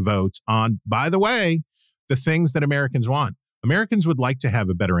force votes on, by the way, the things that Americans want. Americans would like to have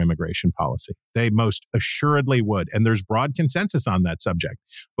a better immigration policy. They most assuredly would. And there's broad consensus on that subject.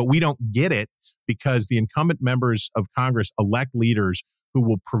 But we don't get it because the incumbent members of Congress elect leaders who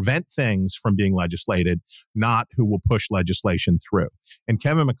will prevent things from being legislated, not who will push legislation through. And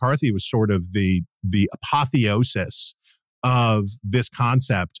Kevin McCarthy was sort of the apotheosis of this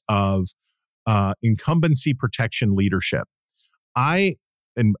concept of incumbency protection leadership. And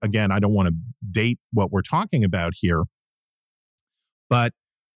again, I don't want to date what we're talking about here, but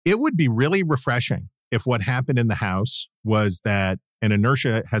it would be really refreshing if what happened in the House was that, and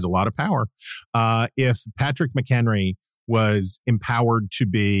inertia has a lot of power, if Patrick McHenry was empowered to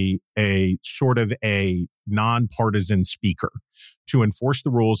be a sort of a nonpartisan speaker to enforce the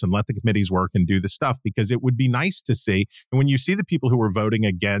rules and let the committees work and do the stuff, because it would be nice to see. And when you see the people who were voting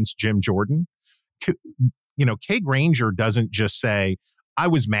against Jim Jordan, Kay Granger doesn't just say, I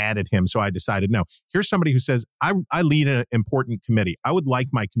was mad at him. So I decided, no, here's somebody who says, I lead an important committee. I would like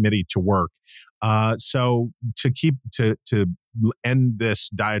my committee to work. So to end this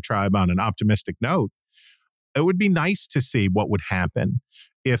diatribe on an optimistic note, it would be nice to see what would happen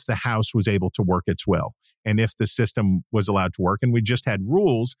if the House was able to work its will and if the system was allowed to work and we just had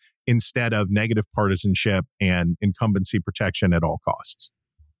rules instead of negative partisanship and incumbency protection at all costs.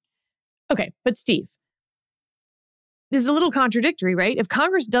 Okay, but Steve, this is a little contradictory, right? If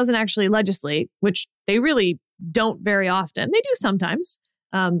Congress doesn't actually legislate, which they really don't very often, they do sometimes.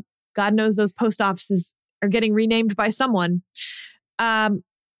 God knows those post offices are getting renamed by someone.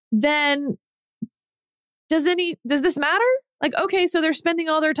 Then does this matter? Like, okay, so they're spending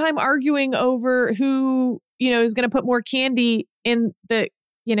all their time arguing over who, is going to put more candy in the,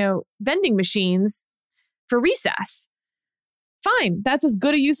 vending machines for recess. Fine. That's as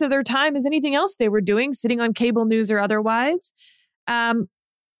good a use of their time as anything else they were doing, sitting on cable news or otherwise.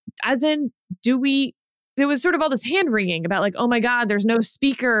 As in, there was sort of all this hand wringing about like, oh my God, there's no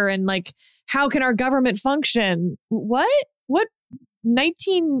speaker. And like, how can our government function? What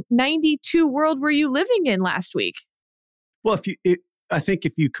 1992 world were you living in last week? Well, I think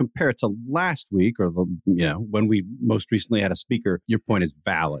if you compare it to last week or when we most recently had a speaker, your point is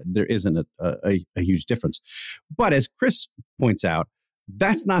valid. There isn't a huge difference. But as Chris points out,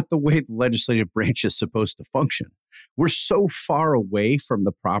 that's not the way the legislative branch is supposed to function. We're so far away from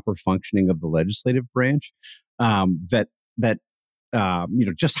the proper functioning of the legislative branch that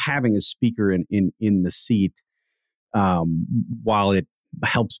just having a speaker in the seat, while it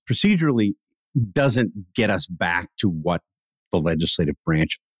helps procedurally, doesn't get us back to what the legislative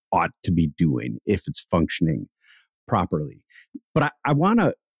branch ought to be doing if it's functioning properly. But I want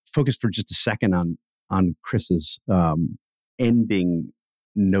to focus for just a second on Chris's ending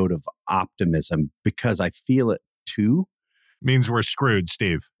note of optimism, because I feel it too. Means we're screwed,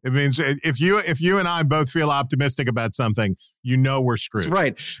 Steve. It means if you and I both feel optimistic about something, we're screwed. That's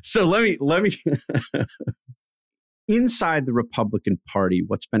right. So let me inside the Republican Party,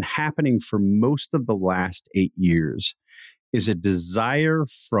 what's been happening for most of the last 8 years is a desire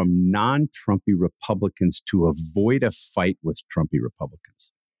from non-Trumpy Republicans to avoid a fight with Trumpy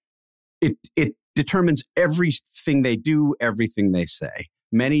Republicans. It determines everything they do, everything they say.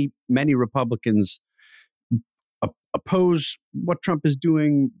 Many Republicans oppose what Trump is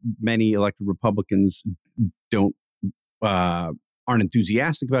doing. Many elected Republicans aren't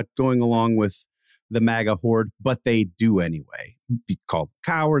enthusiastic about going along with the MAGA horde, but they do anyway. Call them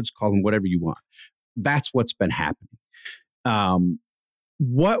cowards, call them whatever you want. That's what's been happening.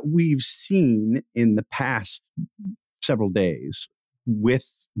 What we've seen in the past several days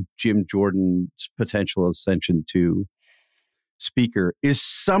with Jim Jordan's potential ascension to speaker is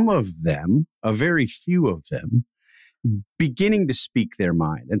some of them, a very few of them, beginning to speak their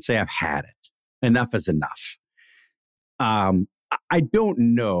mind and say, I've had it. Enough is enough. I don't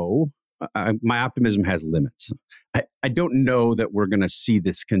know. My optimism has limits. I don't know that we're going to see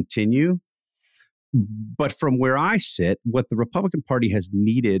this continue. But from where I sit, what the Republican Party has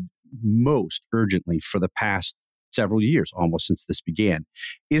needed most urgently for the past several years, almost since this began,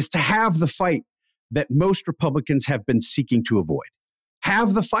 is to have the fight that most Republicans have been seeking to avoid.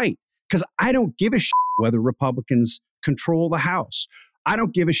 Have the fight. Because I don't give a shit whether Republicans control the House. I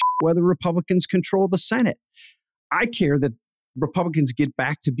don't give a shit whether Republicans control the Senate. I care that Republicans get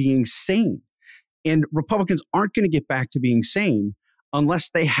back to being sane. And Republicans aren't going to get back to being sane unless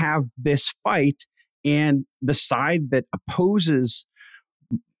they have this fight, and the side that opposes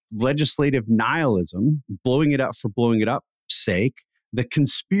legislative nihilism, blowing it up for blowing it up's sake, the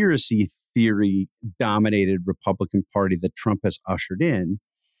conspiracy theory dominated Republican Party that Trump has ushered in,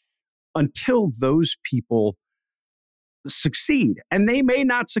 until those people succeed, and they may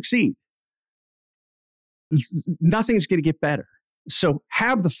not succeed, nothing's going to get better. So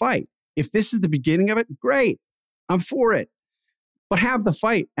have the fight. If this is the beginning of it, great. I'm for it. But have the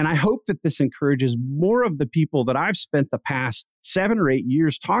fight. And I hope that this encourages more of the people that I've spent the past 7 or 8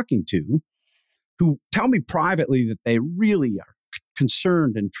 years talking to, who tell me privately that they really are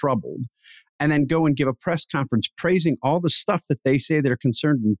concerned and troubled, and then go and give a press conference praising all the stuff that they say they're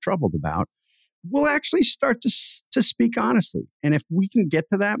concerned and troubled about. We'll actually start to speak honestly. And if we can get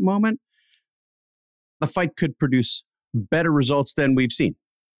to that moment, the fight could produce better results than we've seen.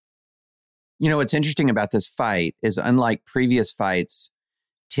 What's interesting about this fight is, unlike previous fights,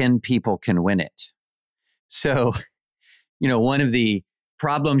 10 people can win it. So, one of the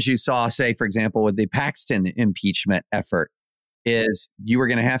problems you saw, say, for example, with the Paxton impeachment effort is you were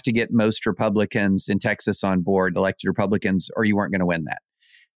going to have to get most Republicans in Texas on board, elected Republicans, or you weren't going to win that.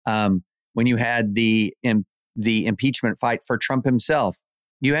 When you had the the impeachment fight for Trump himself.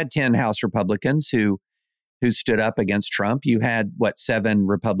 You had 10 House Republicans who stood up against Trump. You had, 7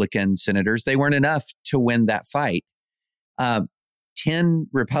 Republican senators. They weren't enough to win that fight. 10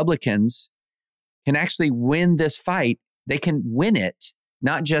 Republicans can actually win this fight. They can win it,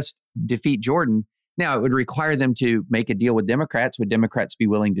 not just defeat Jordan. Now, it would require them to make a deal with Democrats. Would Democrats be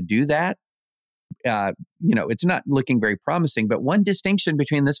willing to do that? It's not looking very promising. But one distinction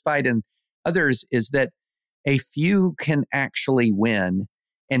between this fight and others is that a few can actually win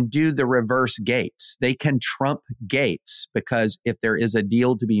and do the reverse Gates. They can trump Gates, because if there is a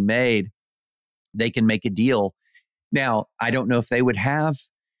deal to be made, they can make a deal. Now, I don't know if they would have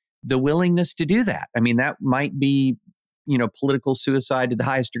the willingness to do that. I mean, that might be, political suicide to the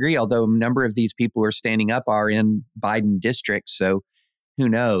highest degree, although a number of these people who are standing up are in Biden districts. So who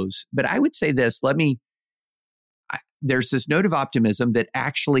knows? But I would say this, there's this note of optimism that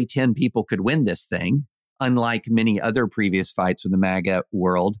actually 10 people could win this thing, unlike many other previous fights with the MAGA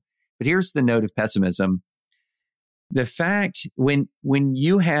world. But here's the note of pessimism. The fact when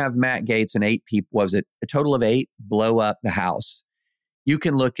you have Matt Gaetz and 8 people, was it a total of 8, blow up the House, you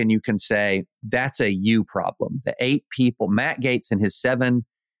can look and you can say, that's a you problem. The 8 people, Matt Gaetz and his 7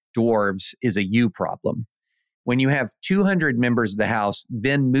 dwarves is a you problem. When you have 200 members of the House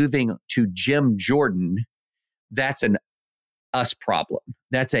then moving to Jim Jordan, that's an us problem.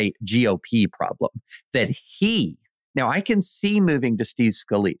 That's a GOP problem. Now I can see moving to Steve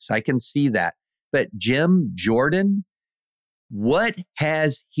Scalise. I can see that. But Jim Jordan, what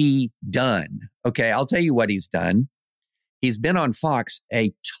has he done? Okay, I'll tell you what he's done. He's been on Fox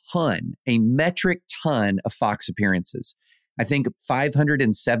a metric ton of Fox appearances. I think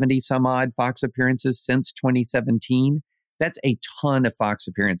 570 some odd Fox appearances since 2017. That's a ton of Fox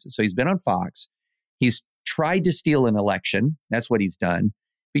appearances. So he's been on Fox. He's tried to steal an election. That's what he's done.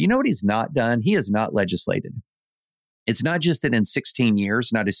 But you know what he's not done? He has not legislated. It's not just that in 16 years,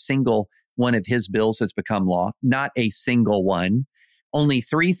 not a single one of his bills has become law. Not a single one. Only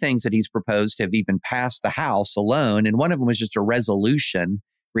 3 things that he's proposed have even passed the House alone. And one of them was just a resolution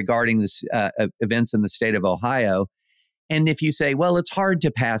regarding this events in the state of Ohio. And if you say, well, it's hard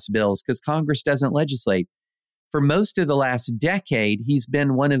to pass bills because Congress doesn't legislate. For most of the last decade, he's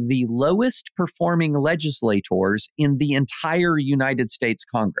been one of the lowest performing legislators in the entire United States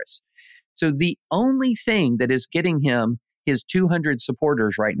Congress. So the only thing that is getting him his 200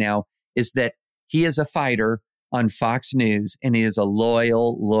 supporters right now is that he is a fighter on Fox News, and he is a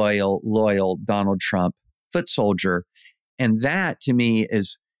loyal Donald Trump foot soldier. And that to me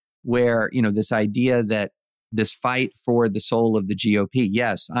is where, this idea that this fight for the soul of the GOP,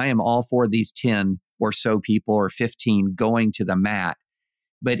 yes, I am all for these 10 or so people or 15 going to the mat.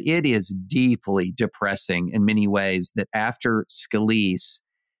 But it is deeply depressing in many ways that after Scalise,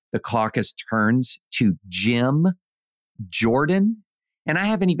 the caucus turns to Jim Jordan. And I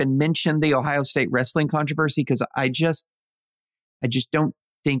haven't even mentioned the Ohio State wrestling controversy because I just don't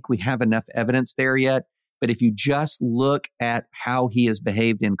think we have enough evidence there yet. But if you just look at how he has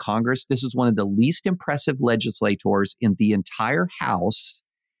behaved in Congress, this is one of the least impressive legislators in the entire House.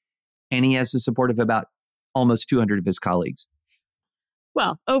 And he has the support of about almost 200 of his colleagues.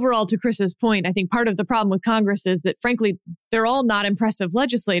 Well, overall, to Chris's point, I think part of the problem with Congress is that, frankly, they're all not impressive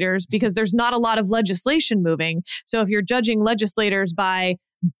legislators because there's not a lot of legislation moving. So if you're judging legislators by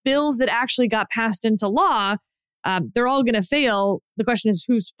bills that actually got passed into law, they're all going to fail. The question is,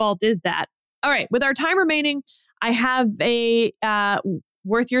 whose fault is that? All right, with our time remaining, I have a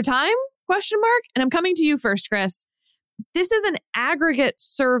worth your time ? And I'm coming to you first, Chris. This is an aggregate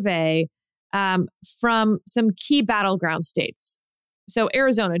survey from some key battleground states. So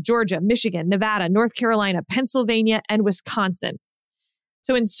Arizona, Georgia, Michigan, Nevada, North Carolina, Pennsylvania, and Wisconsin.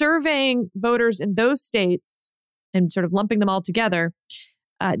 So in surveying voters in those states and sort of lumping them all together,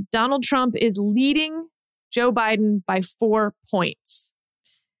 Donald Trump is leading Joe Biden by 4 points.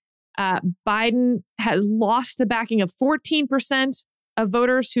 Biden has lost the backing of 14% of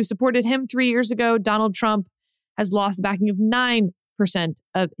voters who supported him 3 years ago. Donald Trump has lost the backing of 9%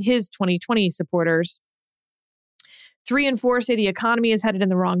 of his 2020 supporters. 3 and 4 say the economy is headed in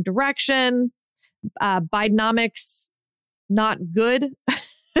the wrong direction. Bidenomics, not good,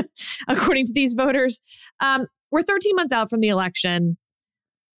 according to these voters. We're 13 months out from the election.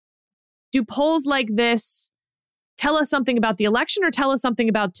 Do polls like this tell us something about the election or tell us something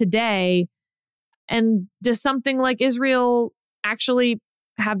about today? And does something like Israel actually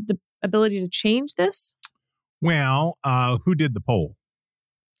have the ability to change this? Well, who did the poll?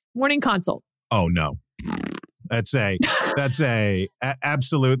 Morning Consult. Oh, no. That's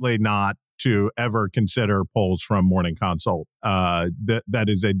absolutely not to ever consider polls from Morning Consult. That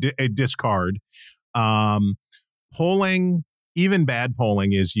is a discard. polling, even bad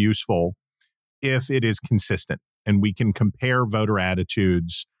polling, is useful if it is consistent and we can compare voter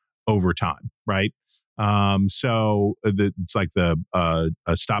attitudes over time, right? It's like a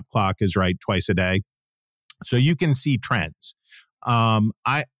stop clock is right twice a day. So you can see trends.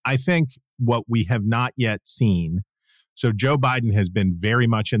 I think what we have not yet seen, so Joe Biden has been very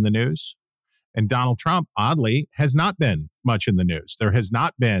much in the news, and Donald Trump, oddly, has not been much in the news. There has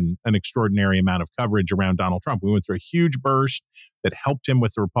not been an extraordinary amount of coverage around Donald Trump. We went through a huge burst that helped him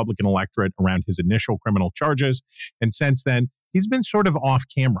with the Republican electorate around his initial criminal charges. And since then, he's been sort of off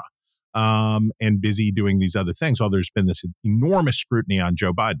camera and busy doing these other things while there's been this enormous scrutiny on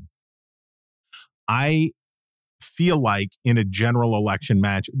Joe Biden. I feel like in a general election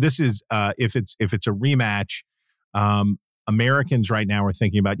match, this is if it's a rematch, Americans right now are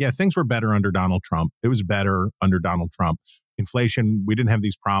thinking about, things were better under Donald Trump. It was better under Donald Trump. Inflation, we didn't have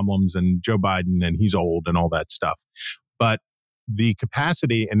these problems, and Joe Biden, and he's old and all that stuff. But the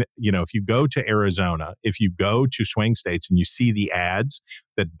capacity, and if you go to Arizona, if you go to swing states and you see the ads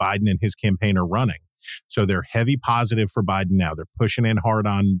that Biden and his campaign are running, so they're heavy positive for Biden now. They're pushing in hard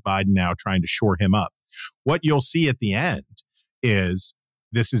on Biden now, trying to shore him up. What you'll see at the end is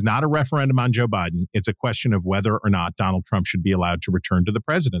this is not a referendum on Joe Biden. It's a question of whether or not Donald Trump should be allowed to return to the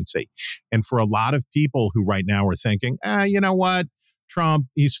presidency. And for a lot of people who right now are thinking, you know what, Trump,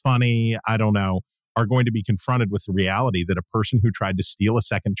 he's funny, I don't know, are going to be confronted with the reality that a person who tried to steal a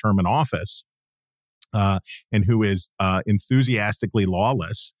second term in office and who is enthusiastically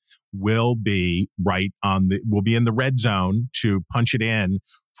lawless will be will be in the red zone to punch it in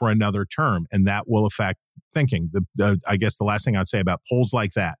for another term. And that will affect thinking. I guess the last thing I'd say about polls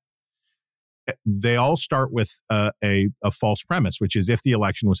like that, they all start with a false premise, which is if the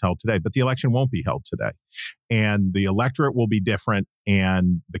election was held today, but the election won't be held today. And the electorate will be different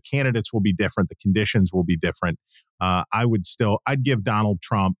and the candidates will be different. The conditions will be different. I'd give Donald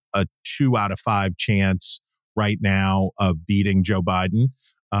Trump a 2 out of 5 chance right now of beating Joe Biden.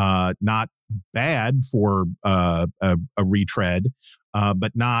 Not bad for a retread,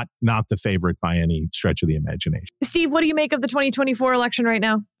 but not the favorite by any stretch of the imagination. Steve, what do you make of the 2024 election right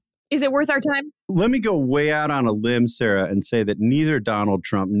now? Is it worth our time? Let me go way out on a limb, Sarah, and say that neither Donald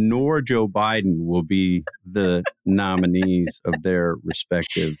Trump nor Joe Biden will be the nominees of their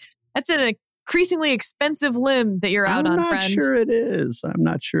respective. That's an increasingly expensive limb that you're out on, friend. I'm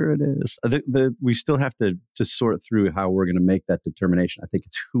not sure it is. We still have to sort through how we're going to make that determination. I think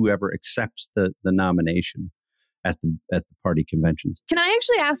it's whoever accepts the nomination at the party conventions. Can I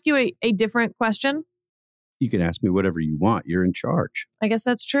actually ask you a different question? You can ask me whatever you want. You're in charge. I guess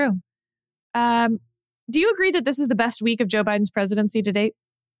that's true. Do you agree that this is the best week of Joe Biden's presidency to date?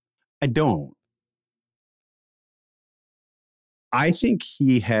 I don't. I think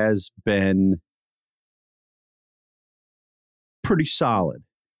he has been pretty solid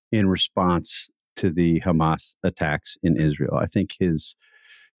in response to the Hamas attacks in Israel. I think his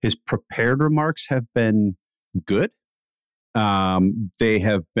prepared remarks have been good. They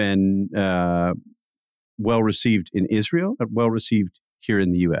have been well received in Israel, well received here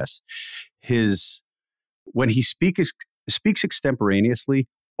in the U.S. When he speaks extemporaneously,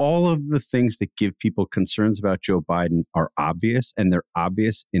 all of the things that give people concerns about Joe Biden are obvious, and they're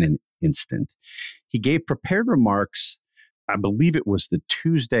obvious in an instant. He gave prepared remarks, I believe it was the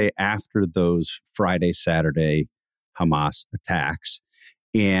Tuesday after those Friday, Saturday Hamas attacks,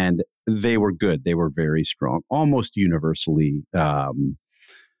 and they were good. They were very strong, almost universally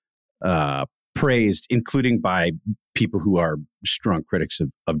praised, including by people who are strong critics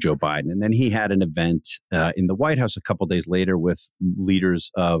of Joe Biden. And then he had an event in the White House a couple days later with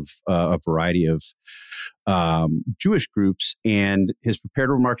leaders of a variety of Jewish groups, and his prepared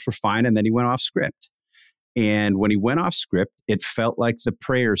remarks were fine, and then he went off script. And when he went off script, it felt like the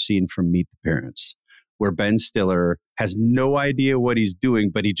prayer scene from Meet the Parents, where Ben Stiller has no idea what he's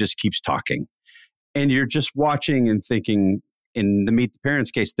doing, but he just keeps talking. And you're just watching and thinking, in the Meet the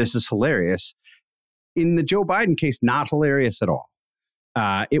Parents case, this is hilarious. In the Joe Biden case, not hilarious at all.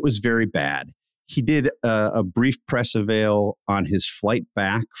 It was very bad. He did a brief press avail on his flight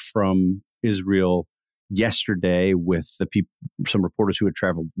back from Israel yesterday with some reporters who had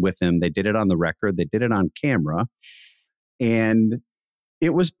traveled with him. They did it on the record. They did it on camera. And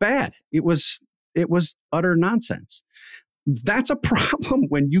it was bad. It was utter nonsense. That's a problem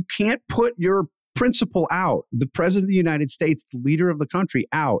when you can't put your principal out, the president of the United States, the leader of the country,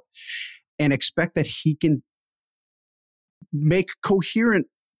 out, and expect that he can make coherent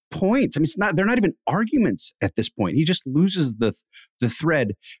points. I mean, they're not even arguments at this point. He just loses the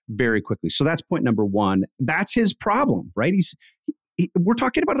thread very quickly. So that's point number one. That's his problem, right? We're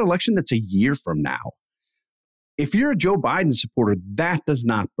talking about an election that's a year from now. if you're a Joe Biden supporter, that does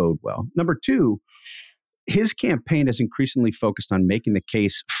not bode well. Number two, his campaign is increasingly focused on making the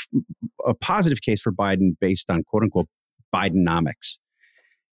case, a positive case for Biden based on quote unquote Bidenomics.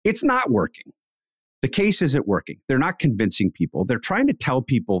 It's not working. The case isn't working. They're not convincing people. They're trying to tell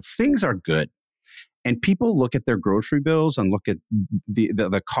people things are good. And people look at their grocery bills and look at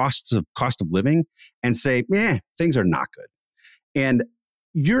the cost of living and say, things are not good. And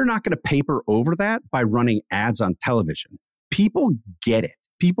you're not going to paper over that by running ads on television. People get it.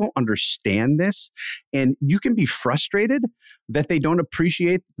 People understand this. And you can be frustrated that they don't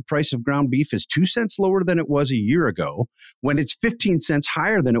appreciate the price of ground beef is 2 cents lower than it was a year ago when it's 15 cents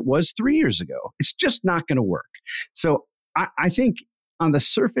higher than it was 3 years ago. It's just not going to work. So I think on the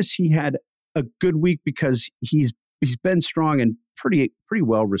surface, he had a good week because he's been strong and pretty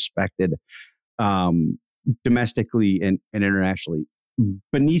well respected domestically and internationally.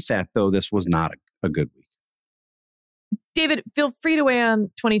 Beneath that, though, this was not a good week. David, feel free to weigh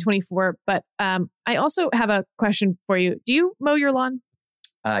on 2024, but I also have a question for you. Do you mow your lawn?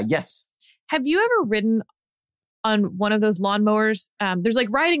 Yes. Have you ever ridden on one of those lawnmowers? There's like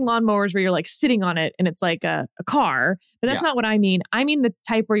riding lawnmowers where you're like sitting on it and it's like a car, but that's not what I mean. I mean the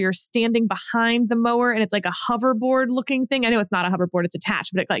type where you're standing behind the mower and it's like a hoverboard looking thing. I know it's not a hoverboard, it's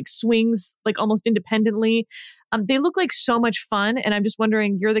attached, but it like swings like almost independently. They look like so much fun. And I'm just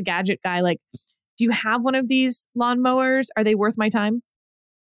wondering, you're the gadget guy. Like, do you have one of these lawnmowers? Are they worth my time?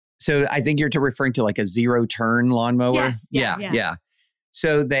 So I think you're referring to like a zero turn lawnmower. Yes. Yeah.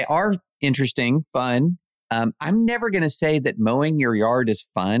 So they are interesting, fun. I'm never going to say that mowing your yard is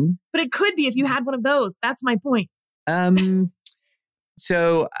fun. But it could be if you had one of those. That's my point.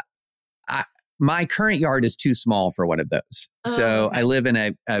 So my current yard is too small for one of those. So okay. I live in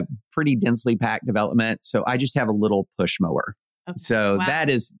a pretty densely packed development. So I just have a little push mower. Okay. So that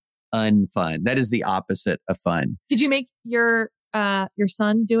is unfun. That is the opposite of fun. Did you make your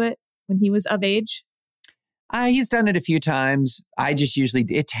son do it when he was of age? He's done it a few times. I just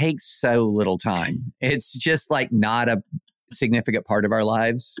it takes so little time. It's just like not a significant part of our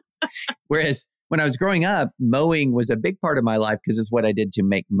lives. Whereas when I was growing up, mowing was a big part of my life because it's what I did to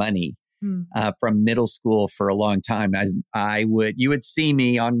make money from middle school for a long time. You would see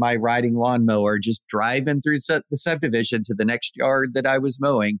me on my riding lawnmower, just driving through the subdivision to the next yard that I was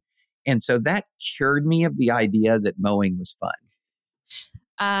mowing. And so that cured me of the idea that mowing was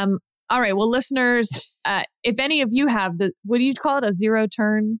fun. All right. Well, listeners, if any of you have what do you call it? A zero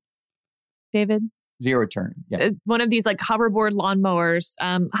turn, David? Zero turn. Yeah. One of these like hoverboard lawnmowers.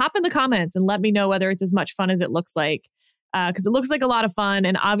 Hop in the comments and let me know whether it's as much fun as it looks like. Because it looks like a lot of fun.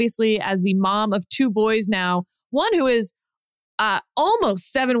 And obviously, as the mom of 2 boys now, one who is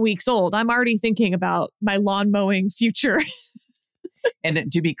almost 7 weeks old, I'm already thinking about my lawn mowing future.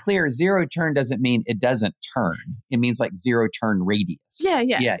 And to be clear, zero turn doesn't mean it doesn't turn. It means like zero turn radius. Yeah.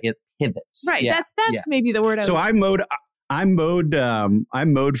 Yeah, it pivots. Right. Yeah, that's maybe the word. I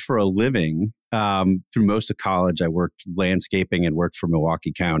mowed for a living through most of college. I worked landscaping and worked for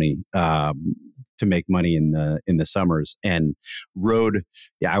Milwaukee County to make money in the summers, and rode.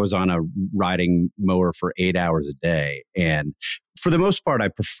 Yeah, I was on a riding mower for 8 hours a day, and for the most part, I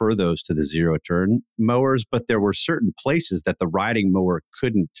prefer those to the zero turn mowers. But there were certain places that the riding mower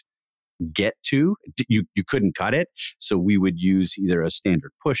couldn't get to. You couldn't cut it, so we would use either a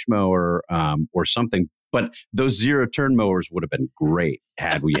standard push mower or something. But those zero turn mowers would have been great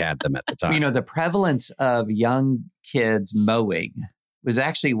had we had them at the time. You know, the prevalence of young kids mowing was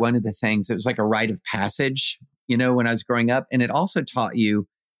actually one of the things. It was like a rite of passage, when I was growing up. And it also taught you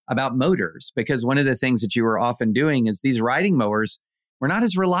about motors, because one of the things that you were often doing is these riding mowers were not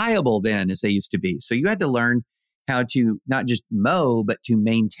as reliable then as they used to be. So you had to learn how to not just mow, but to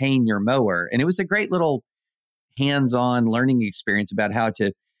maintain your mower. And it was a great little hands-on learning experience about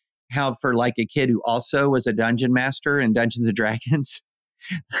how for like a kid who also was a dungeon master in Dungeons and Dragons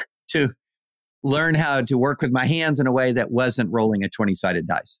to learn how to work with my hands in a way that wasn't rolling a 20-sided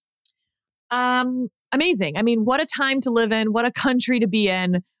dice. Amazing. I mean, what a time to live in, what a country to be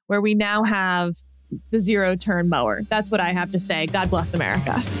in, where we now have the zero turn mower. That's what I have to say. God bless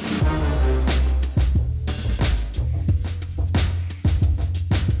America.